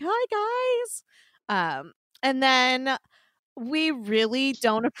 I'm like, hi guys. And then we really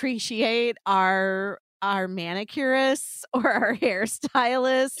don't appreciate our manicurists or our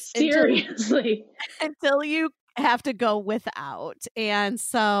hairstylists Seriously. until you have to go without. And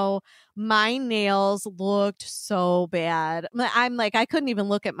so my nails looked so bad. I'm like, I couldn't even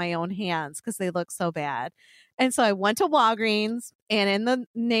look at my own hands because they look so bad. And so I went to Walgreens, and in the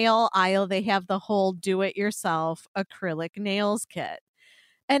nail aisle, they have the whole do-it-yourself acrylic nails kit.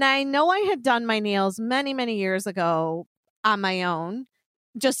 And I know I had done my nails many, many years ago on my own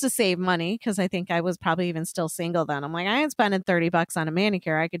just to save money, because I think I was probably even still single then. I'm like, I ain't spending $30 on a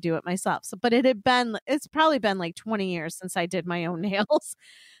manicure. I could do it myself. So, but it's probably been like 20 years since I did my own nails.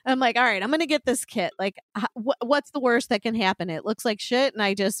 I'm like, all right, I'm going to get this kit. Like, what's the worst that can happen? It looks like shit, and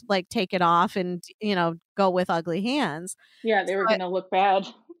I just like take it off and, go with ugly hands. Yeah, they were going to look bad.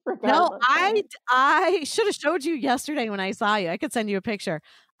 No, I should have showed you yesterday when I saw you. I could send you a picture.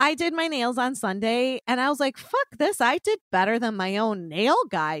 I did my nails on Sunday, and I was like, fuck this. I did better than my own nail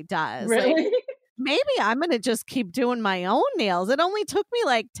guy does. Really? Like, maybe I'm going to just keep doing my own nails. It only took me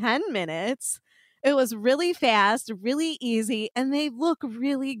like 10 minutes. It was really fast, really easy, and they look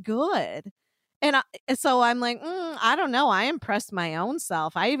really good. And so I'm like, I don't know. I impressed my own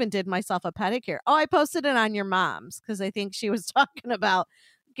self. I even did myself a pedicure. Oh, I posted it on your mom's because I think she was talking about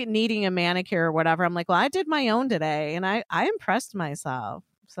needing a manicure or whatever. I'm like, well, I did my own today, and I impressed myself.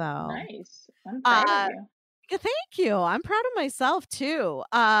 So nice. I'm proud of you. Thank you. I'm proud of myself too.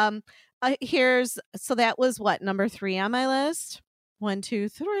 So that was what, number 3 on my list? 1, 2,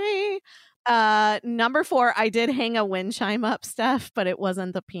 3. Number 4, I did hang a wind chime up, Steph, but it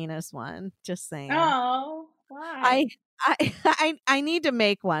wasn't the penis one. Just saying. Oh, why? I need to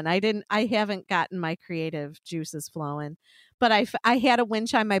make one. I haven't gotten my creative juices flowing, but I had a wind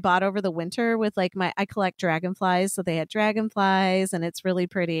chime I bought over the winter with like I collect dragonflies. So they had dragonflies, and it's really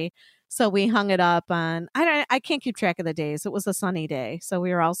pretty. So we hung it up on, I can't keep track of the days. It was a sunny day. So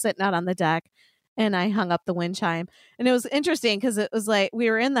we were all sitting out on the deck, and I hung up the wind chime, and it was interesting because it was like, we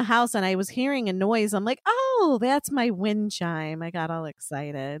were in the house and I was hearing a noise. I'm like, oh, that's my wind chime. I got all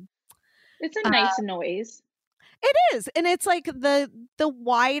excited. It's a nice noise. It is. And it's like the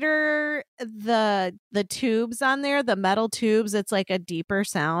wider the tubes on there, the metal tubes, it's like a deeper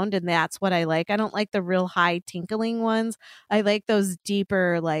sound, and that's what I like. I don't like the real high tinkling ones. I like those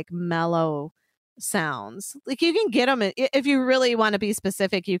deeper, like mellow sounds. Like you can get them if you really want to be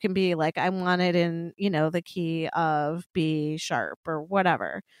specific. You can be like, I want it in, the key of B sharp or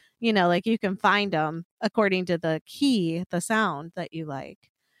whatever. Like you can find them according to the key, the sound that you like.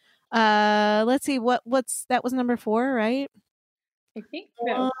 Let's see that was number 4, right? I think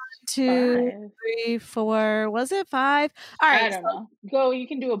that 1, 2, 3, 4. Was it 5? All right. I don't know. Go, you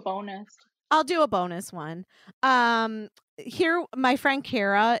can do a bonus. I'll do a bonus one. Here, my friend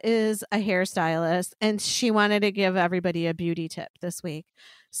Kara is a hairstylist, and she wanted to give everybody a beauty tip this week.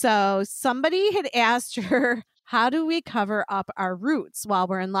 So somebody had asked her, how do we cover up our roots while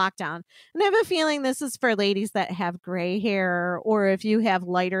we're in lockdown? And I have a feeling this is for ladies that have gray hair, or if you have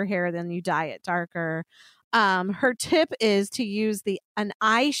lighter hair, then you dye it darker. Her tip is to use an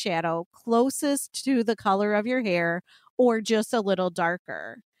eyeshadow closest to the color of your hair, or just a little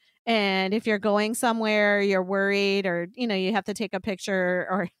darker. And if you're going somewhere, you're worried, or, you have to take a picture,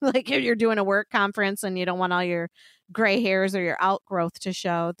 or like if you're doing a work conference and you don't want all your gray hairs or your outgrowth to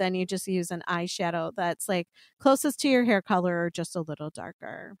show, then you just use an eyeshadow that's like closest to your hair color or just a little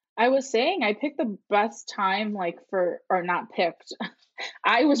darker. I was saying I picked the best time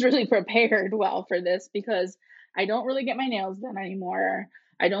I was really prepared well for this because I don't really get my nails done anymore.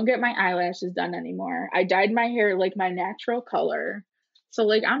 I don't get my eyelashes done anymore. I dyed my hair like my natural color. So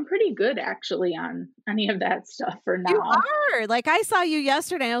like I'm pretty good actually on any of that stuff for now. You are. Like I saw you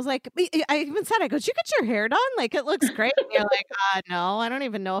yesterday. I was like, I even said, did you get your hair done? Like it looks great. And you're like, no, I don't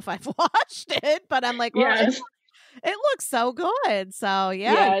even know if I've washed it. But I'm like, well, yes. It looks so good. So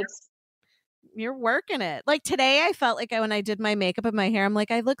yeah, you're working it. Like today, I felt like when I did my makeup and my hair, I'm like,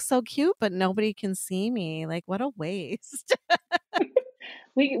 I look so cute, but nobody can see me. Like what a waste.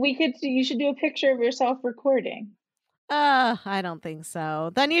 You should do a picture of yourself recording. I don't think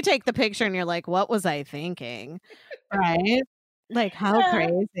so. Then you take the picture and you're like, what was I thinking? Right? Like how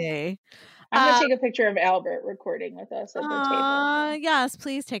crazy. I'm going to take a picture of Albert recording with us at the table. Yes,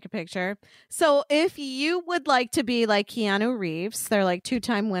 please take a picture. So if you would like to be like Keanu Reeves, they're like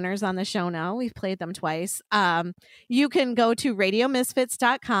 2-time winners on the show now. We've played them twice. You can go to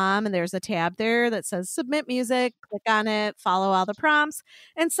radiomisfits.com and there's a tab there that says submit music. Click on it, follow all the prompts,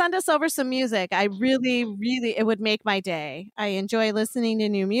 and send us over some music. I really, it would make my day. I enjoy listening to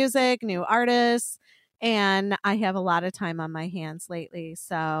new music, new artists. And I have a lot of time on my hands lately.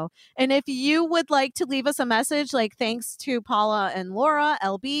 So, and if you would like to leave us a message, like thanks to Paula and Laura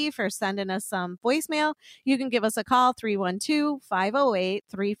LB for sending us some voicemail, you can give us a call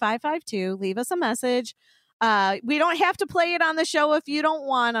 312-508-3552. Leave us a message. We don't have to play it on the show if you don't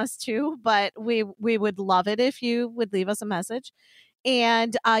want us to, but we would love it if you would leave us a message.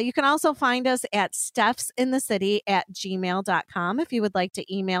 And you can also find us at steffsinthecity@gmail.com if you would like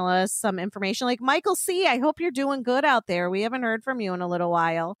to email us some information. Like Michael C., I hope you're doing good out there. We haven't heard from you in a little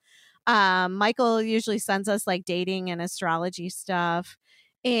while. Michael usually sends us like dating and astrology stuff.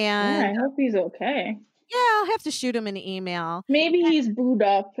 And I hope he's okay. Yeah, I'll have to shoot him an email. Maybe he's booed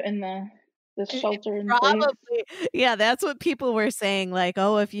up in the shelter in Probably. place. Yeah, that's what people were saying. Like,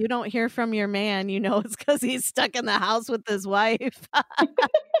 oh, if you don't hear from your man, you know it's because he's stuck in the house with his wife.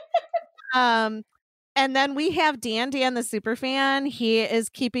 And then we have Dan the Superfan. He is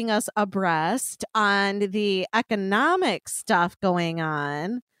keeping us abreast on the economic stuff going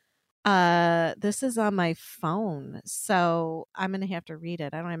on. This is on my phone, so I'm gonna have to read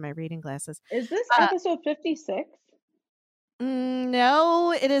it. I don't have my reading glasses. Is this episode 56?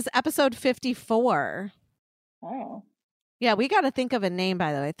 No, it is episode 54. Oh. Yeah, we got to think of a name,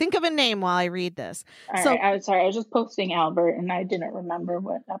 by the way. Think of a name while I read this. All right, I'm sorry. I was just posting Albert, and I didn't remember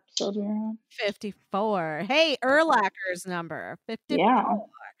what episode we were on. 54. Hey, Erlacker's number. 54.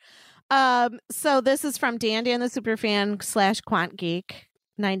 Yeah. So this is from Dan the Superfan / Quant Geek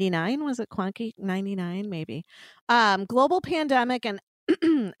 99. Was it Quant Geek 99? Maybe. Global Pandemic and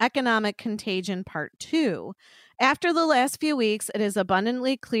Economic Contagion Part 2. After the last few weeks, it is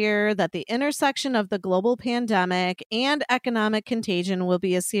abundantly clear that the intersection of the global pandemic and economic contagion will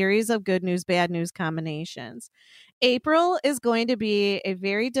be a series of good news, bad news combinations. April is going to be a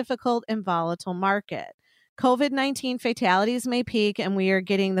very difficult and volatile market. COVID-19 fatalities may peak, and we are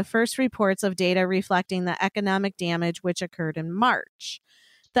getting the first reports of data reflecting the economic damage which occurred in March.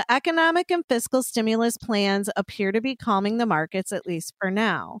 The economic and fiscal stimulus plans appear to be calming the markets, at least for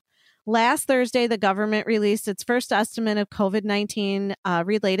now. Last Thursday, the government released its first estimate of COVID-19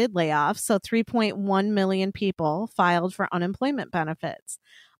 related layoffs. So 3.1 million people filed for unemployment benefits.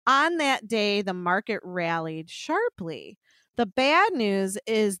 On that day, the market rallied sharply. The bad news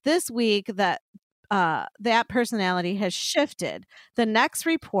is this week that that personality has shifted. The next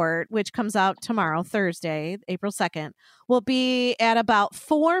report, which comes out tomorrow, Thursday, April 2nd, will be at about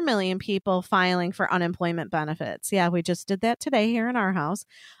 4 million people filing for unemployment benefits. Yeah, we just did that today here in our house.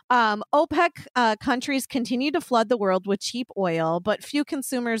 OPEC countries continue to flood the world with cheap oil, but few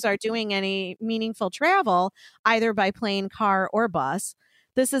consumers are doing any meaningful travel, either by plane, car, or bus.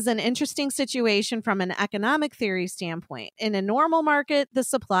 This is an interesting situation from an economic theory standpoint. In a normal market, the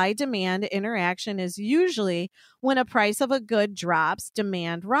supply-demand interaction is usually when a price of a good drops,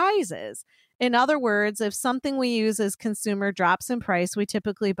 demand rises. In other words, if something we use as consumer drops in price, we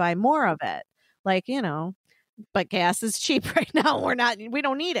typically buy more of it. Like, but gas is cheap right now. We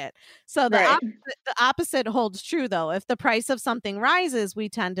don't need it. So the opposite holds true, though. If the price of something rises, we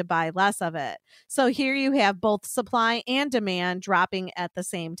tend to buy less of it. So here you have both supply and demand dropping at the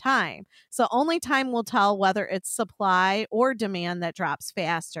same time. So only time will tell whether it's supply or demand that drops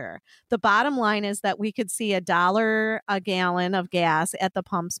faster. The bottom line is that we could see $1 a gallon of gas at the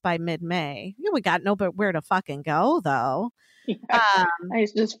pumps by mid-May. We got nowhere to fucking go, though. Yeah. I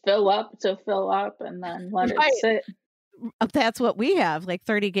just fill up and then let it sit. That's what we have, like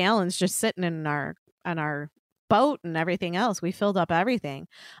 30 gallons just sitting in our boat and everything else. We filled up everything.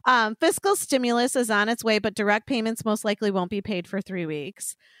 Fiscal stimulus is on its way, but direct payments most likely won't be paid for 3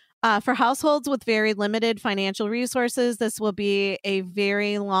 weeks. For households with very limited financial resources, this will be a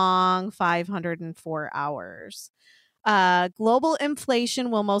very long 504 hours. Global inflation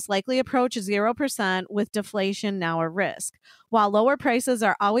will most likely approach 0%, with deflation now a risk. While lower prices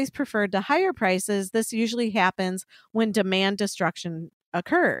are always preferred to higher prices, this usually happens when demand destruction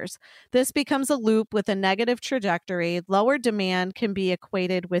occurs. This becomes a loop with a negative trajectory. Lower demand can be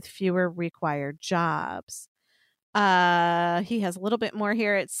equated with fewer required jobs. He has a little bit more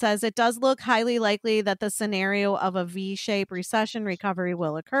here. It says it does look highly likely that the scenario of a V-shaped recession recovery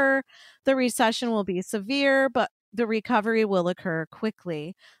will occur. The recession will be severe, but the recovery will occur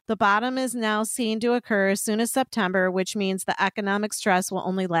quickly. The bottom is now seen to occur as soon as September, which means the economic stress will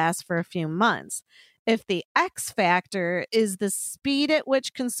only last for a few months. If the X factor is the speed at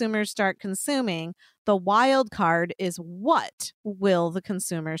which consumers start consuming, the wild card is what will the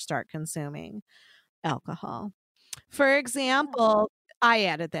consumer start consuming? Alcohol. For example, I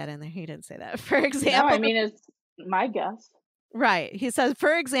added that in there. He didn't say that. For example, No, I mean, it's my guess. right. He says,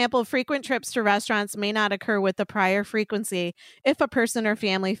 for example, frequent trips to restaurants may not occur with the prior frequency if a person or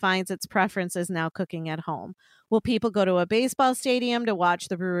family finds its preference is now cooking at home. Will people go to a baseball stadium to watch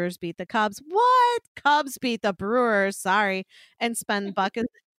the Brewers beat the Cubs? What? Cubs beat the Brewers, sorry, and spend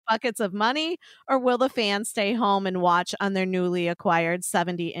buckets of money? Or will the fans stay home and watch on their newly acquired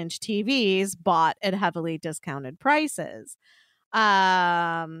 70-inch TVs bought at heavily discounted prices?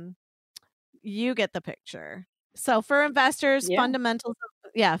 You get the picture. So for investors, fundamentals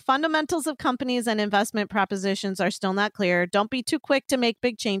of companies and investment propositions are still not clear. Don't be too quick to make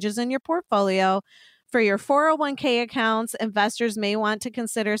big changes in your portfolio. For your 401k accounts, investors may want to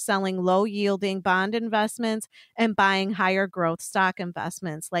consider selling low-yielding bond investments and buying higher growth stock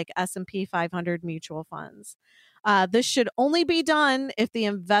investments like S&P 500 mutual funds. This should only be done if the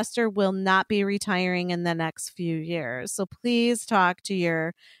investor will not be retiring in the next few years. So please talk to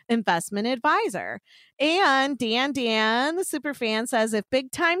your investment advisor. And Dan, the superfan, says if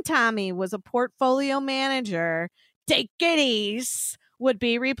Big Time Tommy was a portfolio manager, take it easy would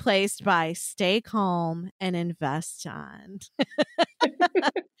be replaced by stay calm and invest on.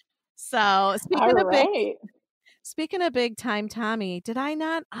 So speaking of Big Time Tommy, did I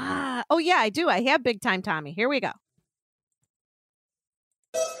not? Oh yeah, I do. I have Big Time Tommy. Here we go.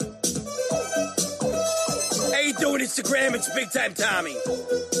 How you doing, Instagram? It's Big Time Tommy.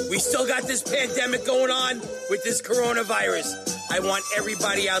 We still got this pandemic going on with this coronavirus. I want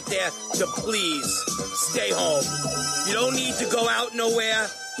everybody out there to please stay home. You don't need to go out nowhere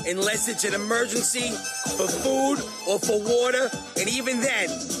unless it's an emergency for food or for water, and even then,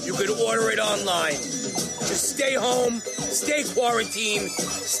 you could order it online. Just stay home, stay quarantined,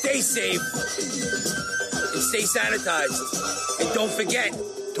 stay safe, and stay sanitized. And don't forget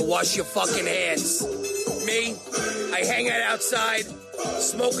to wash your fucking hands. Me, I hang out outside,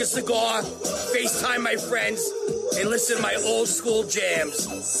 smoke a cigar, FaceTime my friends, and listen to my old school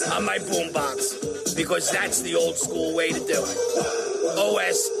jams on my boombox, because that's the old school way to do it.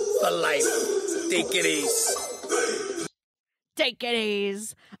 OS for life. Take it easy. Take it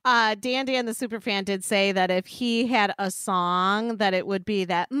easy. Dan the superfan did say that if he had a song, that it would be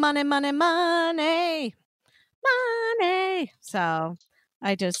that money, money, money, money. So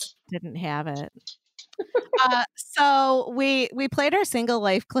I just didn't have it. So we played our single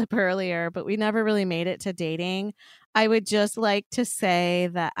life clip earlier, but we never really made it to dating. I would just like to say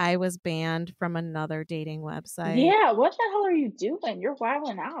that I was banned from another dating website. Yeah, what the hell are you doing? You're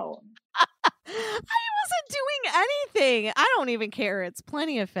wilding out. I wasn't doing anything. I don't even care. It's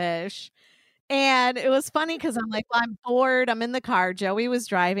Plenty of Fish. And it was funny because I'm like, well, I'm bored. I'm in the car. Joey was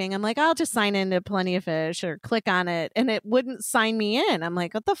driving. I'm like, I'll just sign into Plenty of Fish or click on it. And it wouldn't sign me in. I'm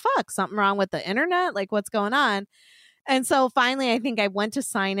like, what the fuck? Something wrong with the internet? Like, what's going on? And so finally, I think I went to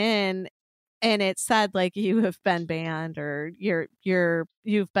sign in and it said like, you have been banned or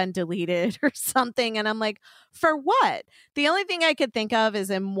you've been deleted or something. And I'm like, for what? The only thing I could think of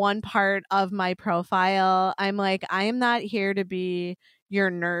is in one part of my profile, I'm like, I am not here to be your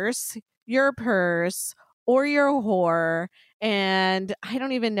nurse, your purse, or your whore. And I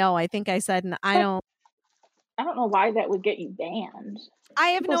don't even know. I think I said, I don't know why that would get you banned. I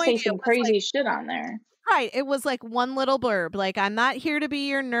have People no say idea. some crazy shit on there. Right. It was like one little blurb. Like, I'm not here to be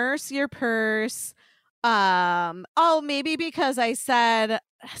your nurse, your purse. Maybe because I said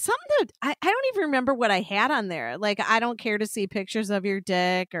something. I don't even remember what I had on there. Like, I don't care to see pictures of your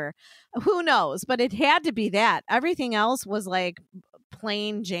dick or who knows, but it had to be that. Everything else was like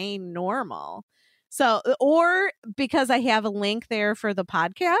plain Jane normal. So, or because I have a link there for the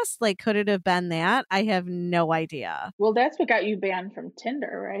podcast, like, could it have been that? I have no idea. Well, that's what got you banned from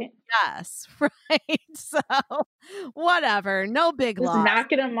Tinder, right? Yes, right. So, whatever. No big Just loss.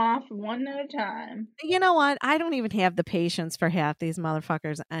 knocking them off one at a time. You know what? I don't even have the patience for half these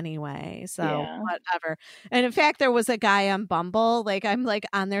motherfuckers anyway. So, whatever. And in fact, there was a guy on Bumble. Like, I'm like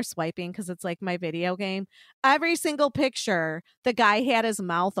on there swiping because it's like my video game. Every single picture, the guy had his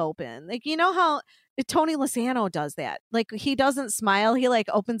mouth open. Like, you know how Tony Lasano does that? Like, he doesn't smile. He like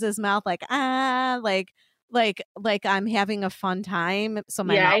opens his mouth like, like I'm having a fun time. So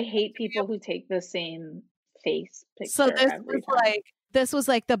I hate people who take the same face picture. So this was like this was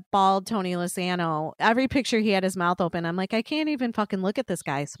like the bald Tony Lasano. Every picture he had his mouth open. I'm like, I can't even fucking look at this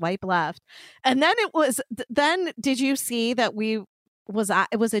guy. Swipe left. And then then did you see that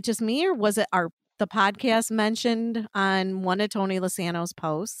was it just me, or was it the podcast mentioned on one of Tony Lasano's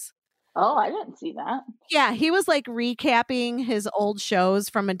posts? Oh, I didn't see that. Yeah, he was like recapping his old shows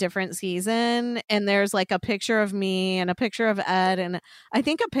from a different season. And there's like a picture of me and a picture of Ed and I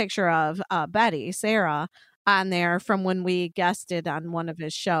think a picture of Betty, Sarah, on there from when we guested on one of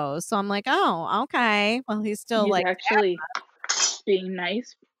his shows. So I'm like, oh, okay. Well, he's still He's like actually being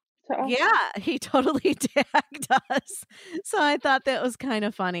nice to us. Yeah, he totally tagged us. So I thought that was kind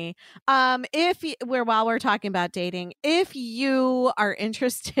of funny. While we're talking about dating, if you are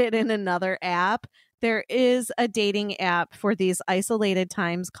interested in another app, there is a dating app for these isolated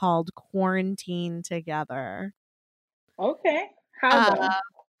times called Quarantine Together. Okay. How though?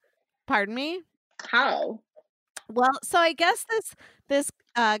 Pardon me? How? Well, so I guess this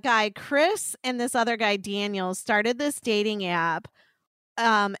guy Chris and this other guy Daniel started this dating app.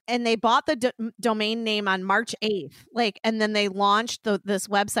 And they bought the domain name on March 8th, and then they launched this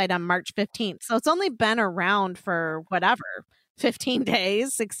website on March 15th. So it's only been around for 15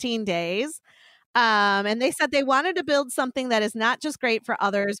 days, 16 days. And they said they wanted to build something that is not just great for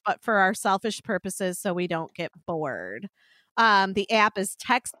others, but for our selfish purposes so we don't get bored. The app is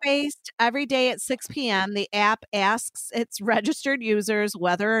text-based. Every day at 6 p.m., the app asks its registered users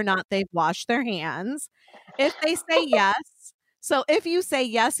whether or not they've washed their hands. If they say yes, so if you say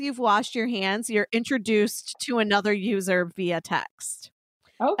yes, you've washed your hands, you're introduced to another user via text.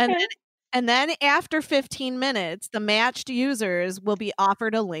 Okay. And then after 15 minutes, the matched users will be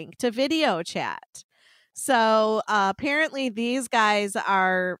offered a link to video chat. So apparently these guys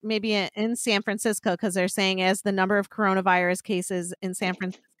are maybe in San Francisco because they're saying as the number of coronavirus cases in San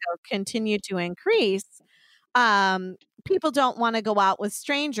Francisco continue to increase, people don't want to go out with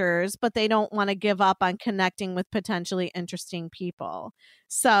strangers, but they don't want to give up on connecting with potentially interesting people.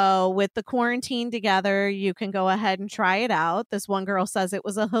 So with the Quarantine Together, you can go ahead and try it out. This one girl says it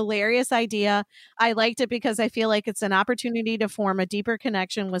was a hilarious idea. I liked it because I feel like it's an opportunity to form a deeper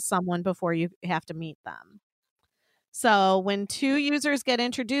connection with someone before you have to meet them. So when two users get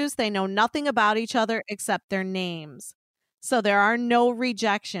introduced, they know nothing about each other except their names. So there are no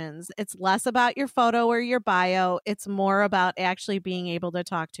rejections. It's less about your photo or your bio. It's more about actually being able to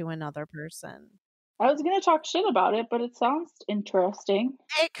talk to another person. I was going to talk shit about it, but it sounds interesting.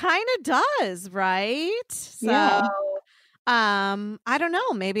 It kind of does, right? So, yeah. I don't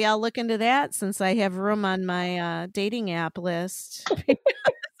know. Maybe I'll look into that since I have room on my dating app list.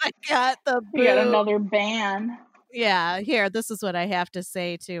 I got You got another ban. Yeah, here. This is what I have to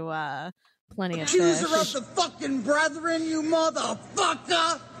say to Plenty of Accuser Fish. of the fucking brethren, you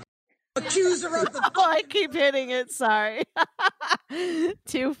motherfucker! Accuser of the... Oh, I keep hitting it. Sorry.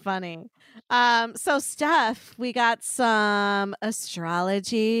 Too funny. So Steph, we got some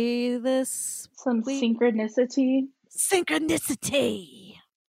astrology this week. Synchronicity. Synchronicity.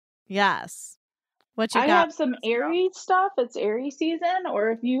 Yes. What you I got? have some Aries stuff. It's Aries season,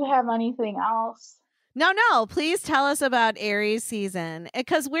 or if you have anything else. No. Please tell us about Aries season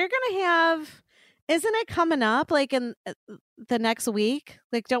because we're going to have. Isn't it coming up like in the next week?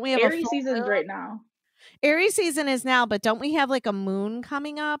 Like, don't we have Aries season's right now? Aries season is now, but don't we have like a moon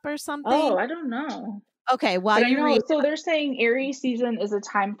coming up or something? Oh, I don't know. Okay, while but you read, so they're saying Aries season is a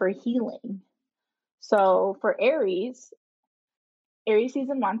time for healing. So for Aries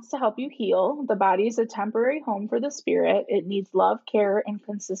season wants to help you heal. The body is a temporary home for the spirit. It needs love, care, and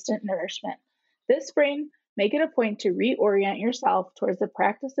consistent nourishment. This spring, make it a point to reorient yourself towards the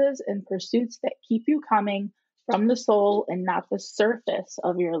practices and pursuits that keep you coming from the soul and not the surface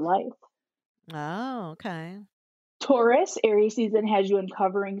of your life. Oh, okay. Taurus, Aries season has you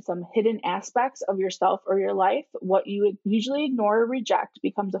uncovering some hidden aspects of yourself or your life. What you would usually ignore or reject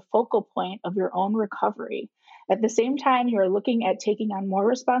becomes a focal point of your own recovery. At the same time, you are looking at taking on more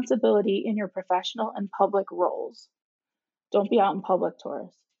responsibility in your professional and public roles. Don't be out in public,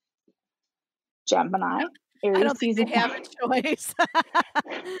 Taurus. Gemini, Aries season have a choice.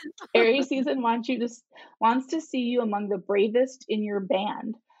 Aries season wants to see you among the bravest in your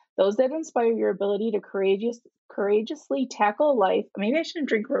band. Those that inspire your ability to courageously tackle life. Maybe I shouldn't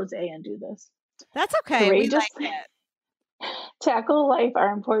drink rosé and do this. That's okay. We like it. Tackle life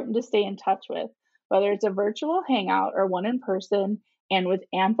are important to stay in touch with, whether it's a virtual hangout or one in person, and with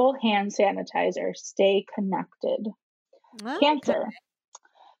ample hand sanitizer, stay connected. Okay. Cancer.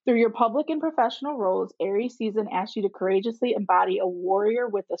 Through your public and professional roles, Aries season asks you to courageously embody a warrior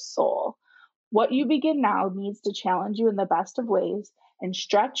with a soul. What you begin now needs to challenge you in the best of ways and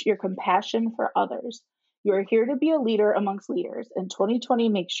stretch your compassion for others. You are here to be a leader amongst leaders. In 2020,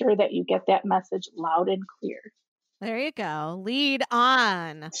 make sure that you get that message loud and clear. There you go. Lead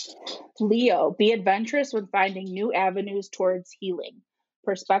on. Leo, be adventurous when finding new avenues towards healing.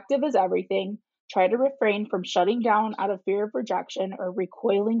 Perspective is everything. Try to refrain from shutting down out of fear of rejection or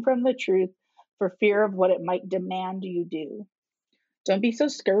recoiling from the truth for fear of what it might demand you do. Don't be so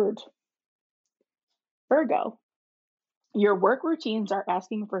scared. Virgo, your work routines are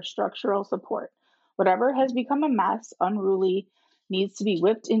asking for structural support. Whatever has become a mess, unruly, needs to be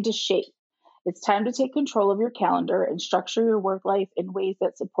whipped into shape. It's time to take control of your calendar and structure your work life in ways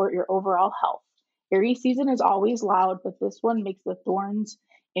that support your overall health. Aries season is always loud, but this one makes the thorns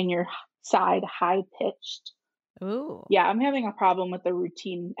in your side high-pitched. Ooh. Yeah, I'm having a problem with the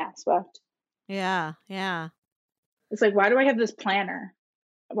routine aspect. Yeah. It's like, why do I have this planner?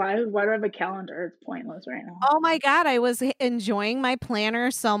 Why do I have a calendar? It's pointless right now. Oh my God, I was enjoying my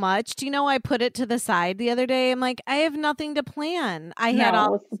planner so much. Do you know I put it to the side the other day? I'm like, I have nothing to plan. I had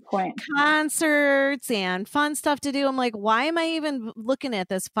all what's the point? Concerts and fun stuff to do. I'm like, why am I even looking at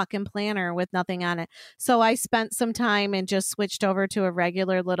this fucking planner with nothing on it? So I spent some time and just switched over to a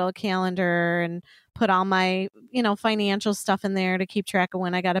regular little calendar and put all my, financial stuff in there to keep track of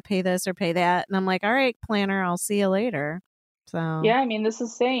when I got to pay this or pay that. And I'm like, all right, planner, I'll see you later. So yeah, I mean, this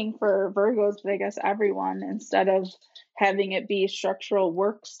is saying for Virgos, but I guess everyone, instead of having it be structural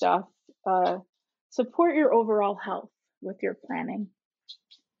work stuff, support your overall health with your planning.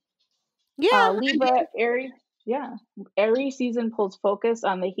 Yeah. Libra, Aries. Yeah. Aries season pulls focus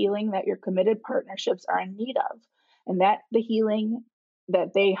on the healing that your committed partnerships are in need of, and that the healing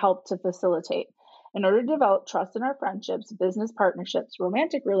that they help to facilitate. In order to develop trust in our friendships, business partnerships,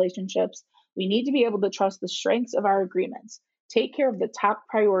 romantic relationships, we need to be able to trust the strengths Uh-oh. of our agreements. Take care of the top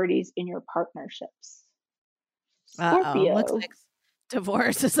priorities in your partnerships. Scorpio. Looks like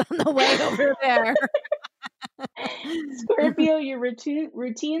divorce is on the way over there. Scorpio, your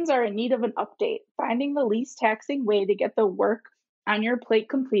routines are in need of an update. Finding the least taxing way to get the work on your plate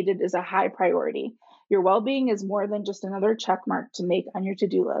completed is a high priority. Your well-being is more than just another check mark to make on your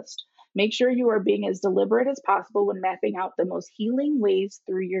to-do list. Make sure you are being as deliberate as possible when mapping out the most healing ways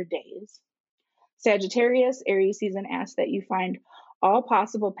through your days. Sagittarius, Aries season asks that you find all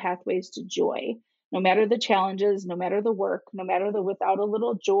possible pathways to joy. No matter the challenges, no matter the work, no matter the without a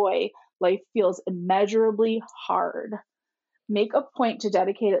little joy, life feels immeasurably hard. Make a point to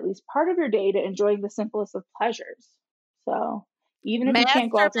dedicate at least part of your day to enjoying the simplest of pleasures. So even if you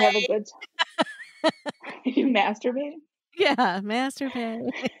can't go out to have a good time, you masturbate? Yeah, masturbate.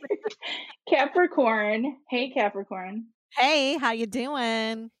 Capricorn. Hey, Capricorn. Hey, how you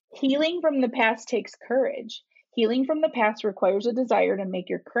doing? Healing from the past takes courage. Healing from the past requires a desire to make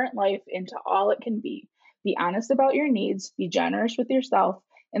your current life into all it can be. Be honest about your needs, be generous with yourself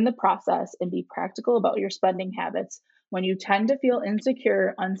in the process, and be practical about your spending habits when you tend to feel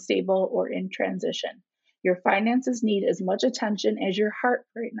insecure, unstable, or in transition. Your finances need as much attention as your heart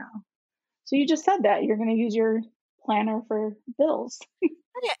right now. So you just said that you're going to use your planner for bills.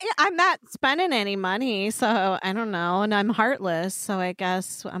 Yeah, I'm not spending any money, so I don't know. And I'm heartless, so I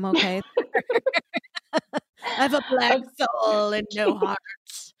guess I'm okay. I have a black soul and no heart.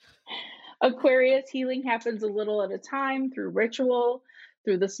 Aquarius, healing happens a little at a time through ritual,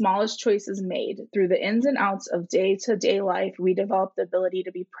 through the smallest choices made. Through the ins and outs of day-to-day life, we develop the ability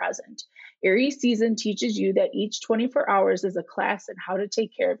to be present. Aries season teaches you that each 24 hours is a class in how to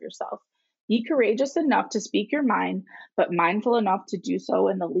take care of yourself. Be courageous enough to speak your mind, but mindful enough to do so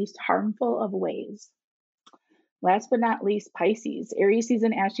in the least harmful of ways. Last but not least, Pisces. Aries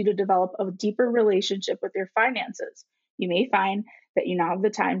season asks you to develop a deeper relationship with your finances. You may find that you now have the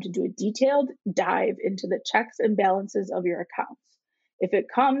time to do a detailed dive into the checks and balances of your accounts. If it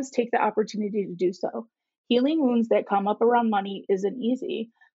comes, take the opportunity to do so. Healing wounds that come up around money isn't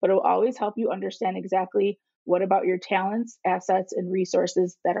easy, but it will always help you understand exactly what about your talents, assets, and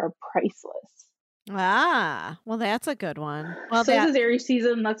resources that are priceless. Ah, well, that's a good one. Well, so this is Aries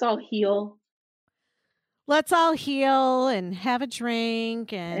season. Let's all heal. Let's all heal and have a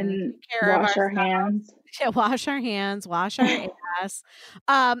drink and take care wash of our hands. Yeah, wash our hands, wash our ass.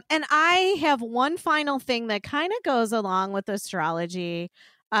 And I have one final thing that kind of goes along with astrology.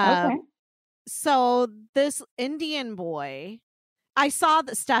 Okay. So this Indian boy, I saw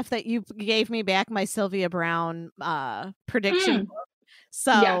the stuff that you gave me back, my Sylvia Brown prediction book.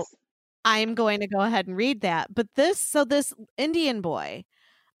 So yes. I'm going to go ahead and read that. But this Indian boy,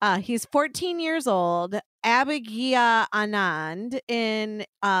 he's 14 years old, Abhigya Anand,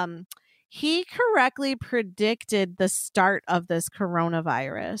 he correctly predicted the start of this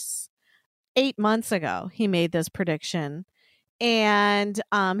coronavirus. 8 months ago, he made this prediction. And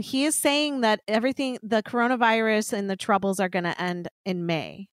he is saying that the coronavirus and the troubles are going to end in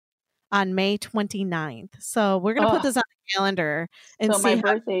May, on May 29th. So we're going to put this on the calendar and so see. My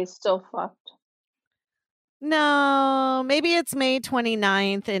birthday is still fucked. No, maybe it's May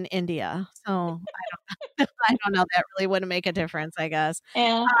 29th in India. So I don't know. That really wouldn't make a difference, I guess.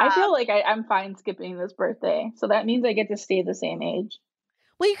 And I feel like I'm fine skipping this birthday. So that means I get to stay the same age.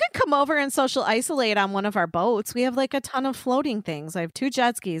 Well, you can come over and social isolate on one of our boats. We have like a ton of floating things. I have 2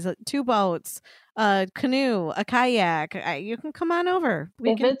 jet skis, 2 boats, a canoe, a kayak. You can come on over.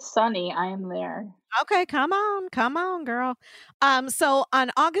 If it's sunny, I am there. Okay, come on, girl. So on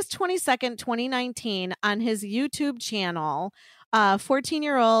August 22nd, 2019, on his YouTube channel,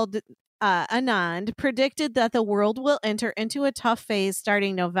 14-year-old Anand predicted that the world will enter into a tough phase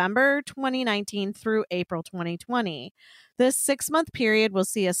starting November 2019 through April 2020. This 6-month period will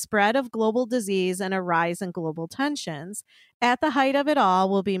see a spread of global disease and a rise in global tensions. At the height of it all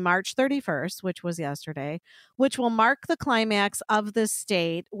will be March 31st, which was yesterday, which will mark the climax of this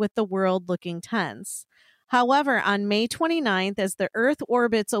state with the world looking tense. However, on May 29th, as the Earth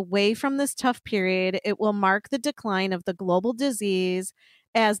orbits away from this tough period, it will mark the decline of the global disease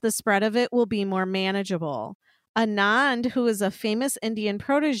as the spread of it will be more manageable. Anand, who is a famous Indian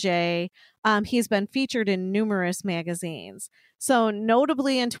protege, he's been featured in numerous magazines. So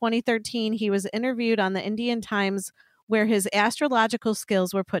notably in 2013, he was interviewed on the Indian Times where his astrological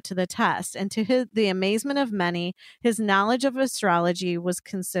skills were put to the test. And to the amazement of many, his knowledge of astrology was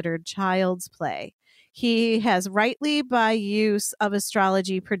considered child's play. He has rightly, by use of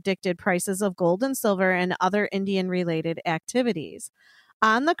astrology, predicted prices of gold and silver and other Indian-related activities.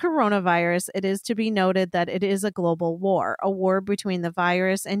 On the coronavirus, it is to be noted that it is a global war, a war between the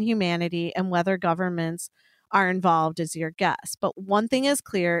virus and humanity, and whether governments are involved is your guess. But one thing is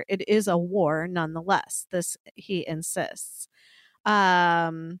clear, it is a war nonetheless. This, he insists.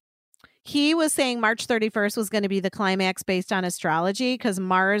 He was saying March 31st was going to be the climax based on astrology because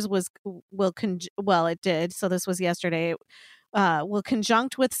Mars it did. So this was yesterday. Will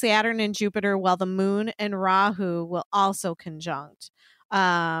conjunct with Saturn and Jupiter, while the moon and Rahu will also conjunct.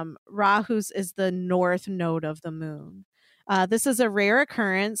 Rahu's is the north node of the moon. This is a rare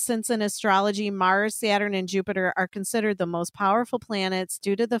occurrence since in astrology, Mars, Saturn, and Jupiter are considered the most powerful planets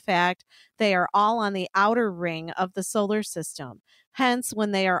due to the fact they are all on the outer ring of the solar system. Hence,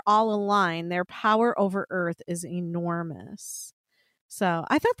 when they are all aligned, their power over Earth is enormous. So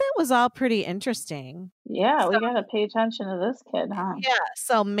I thought that was all pretty interesting. Yeah, we got to pay attention to this kid, huh? Yeah.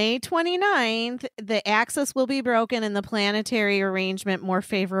 So May 29th, the axis will be broken and the planetary arrangement more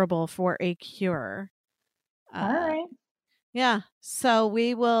favorable for a cure. All right. Yeah. So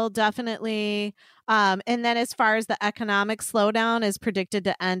we will definitely, and then as far as the economic slowdown is predicted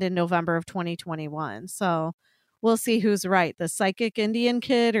to end in November of 2021. So we'll see who's right, the psychic Indian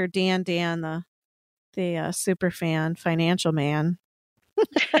kid or Dan, the super fan financial man.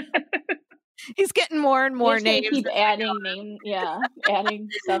 He's getting more and more names. Keep adding adding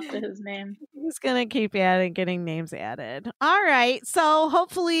stuff to his name. He's gonna keep getting names added. All right, so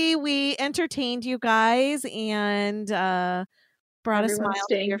hopefully we entertained you guys and brought Everyone's a smile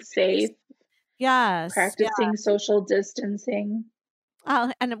staying to your safe. face. Yes, practicing social distancing.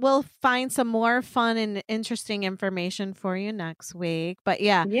 And we'll find some more fun and interesting information for you next week. But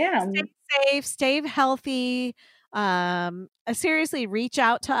stay safe, stay healthy. Seriously, reach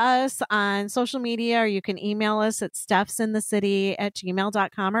out to us on social media, or you can email us at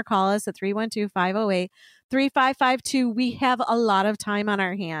steffsinthecity@gmail.com or call us at 312-508-3552. We have a lot of time on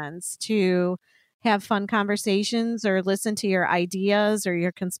our hands to have fun conversations or listen to your ideas or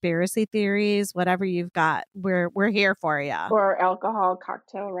your conspiracy theories, whatever you've got. We're here for you. Or alcohol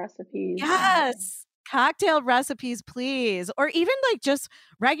cocktail recipes. Yes. Cocktail recipes, please. Or even like just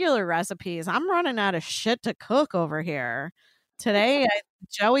regular recipes. I'm running out of shit to cook over here. Today,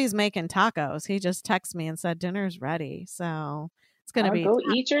 Joey's making tacos. He just texted me and said dinner's ready. So it's going to be go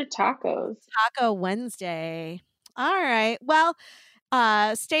eat your tacos. Taco Wednesday. All right. Well,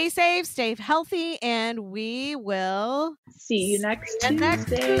 stay safe, stay healthy, and we will see you next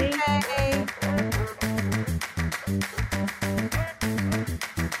Tuesday.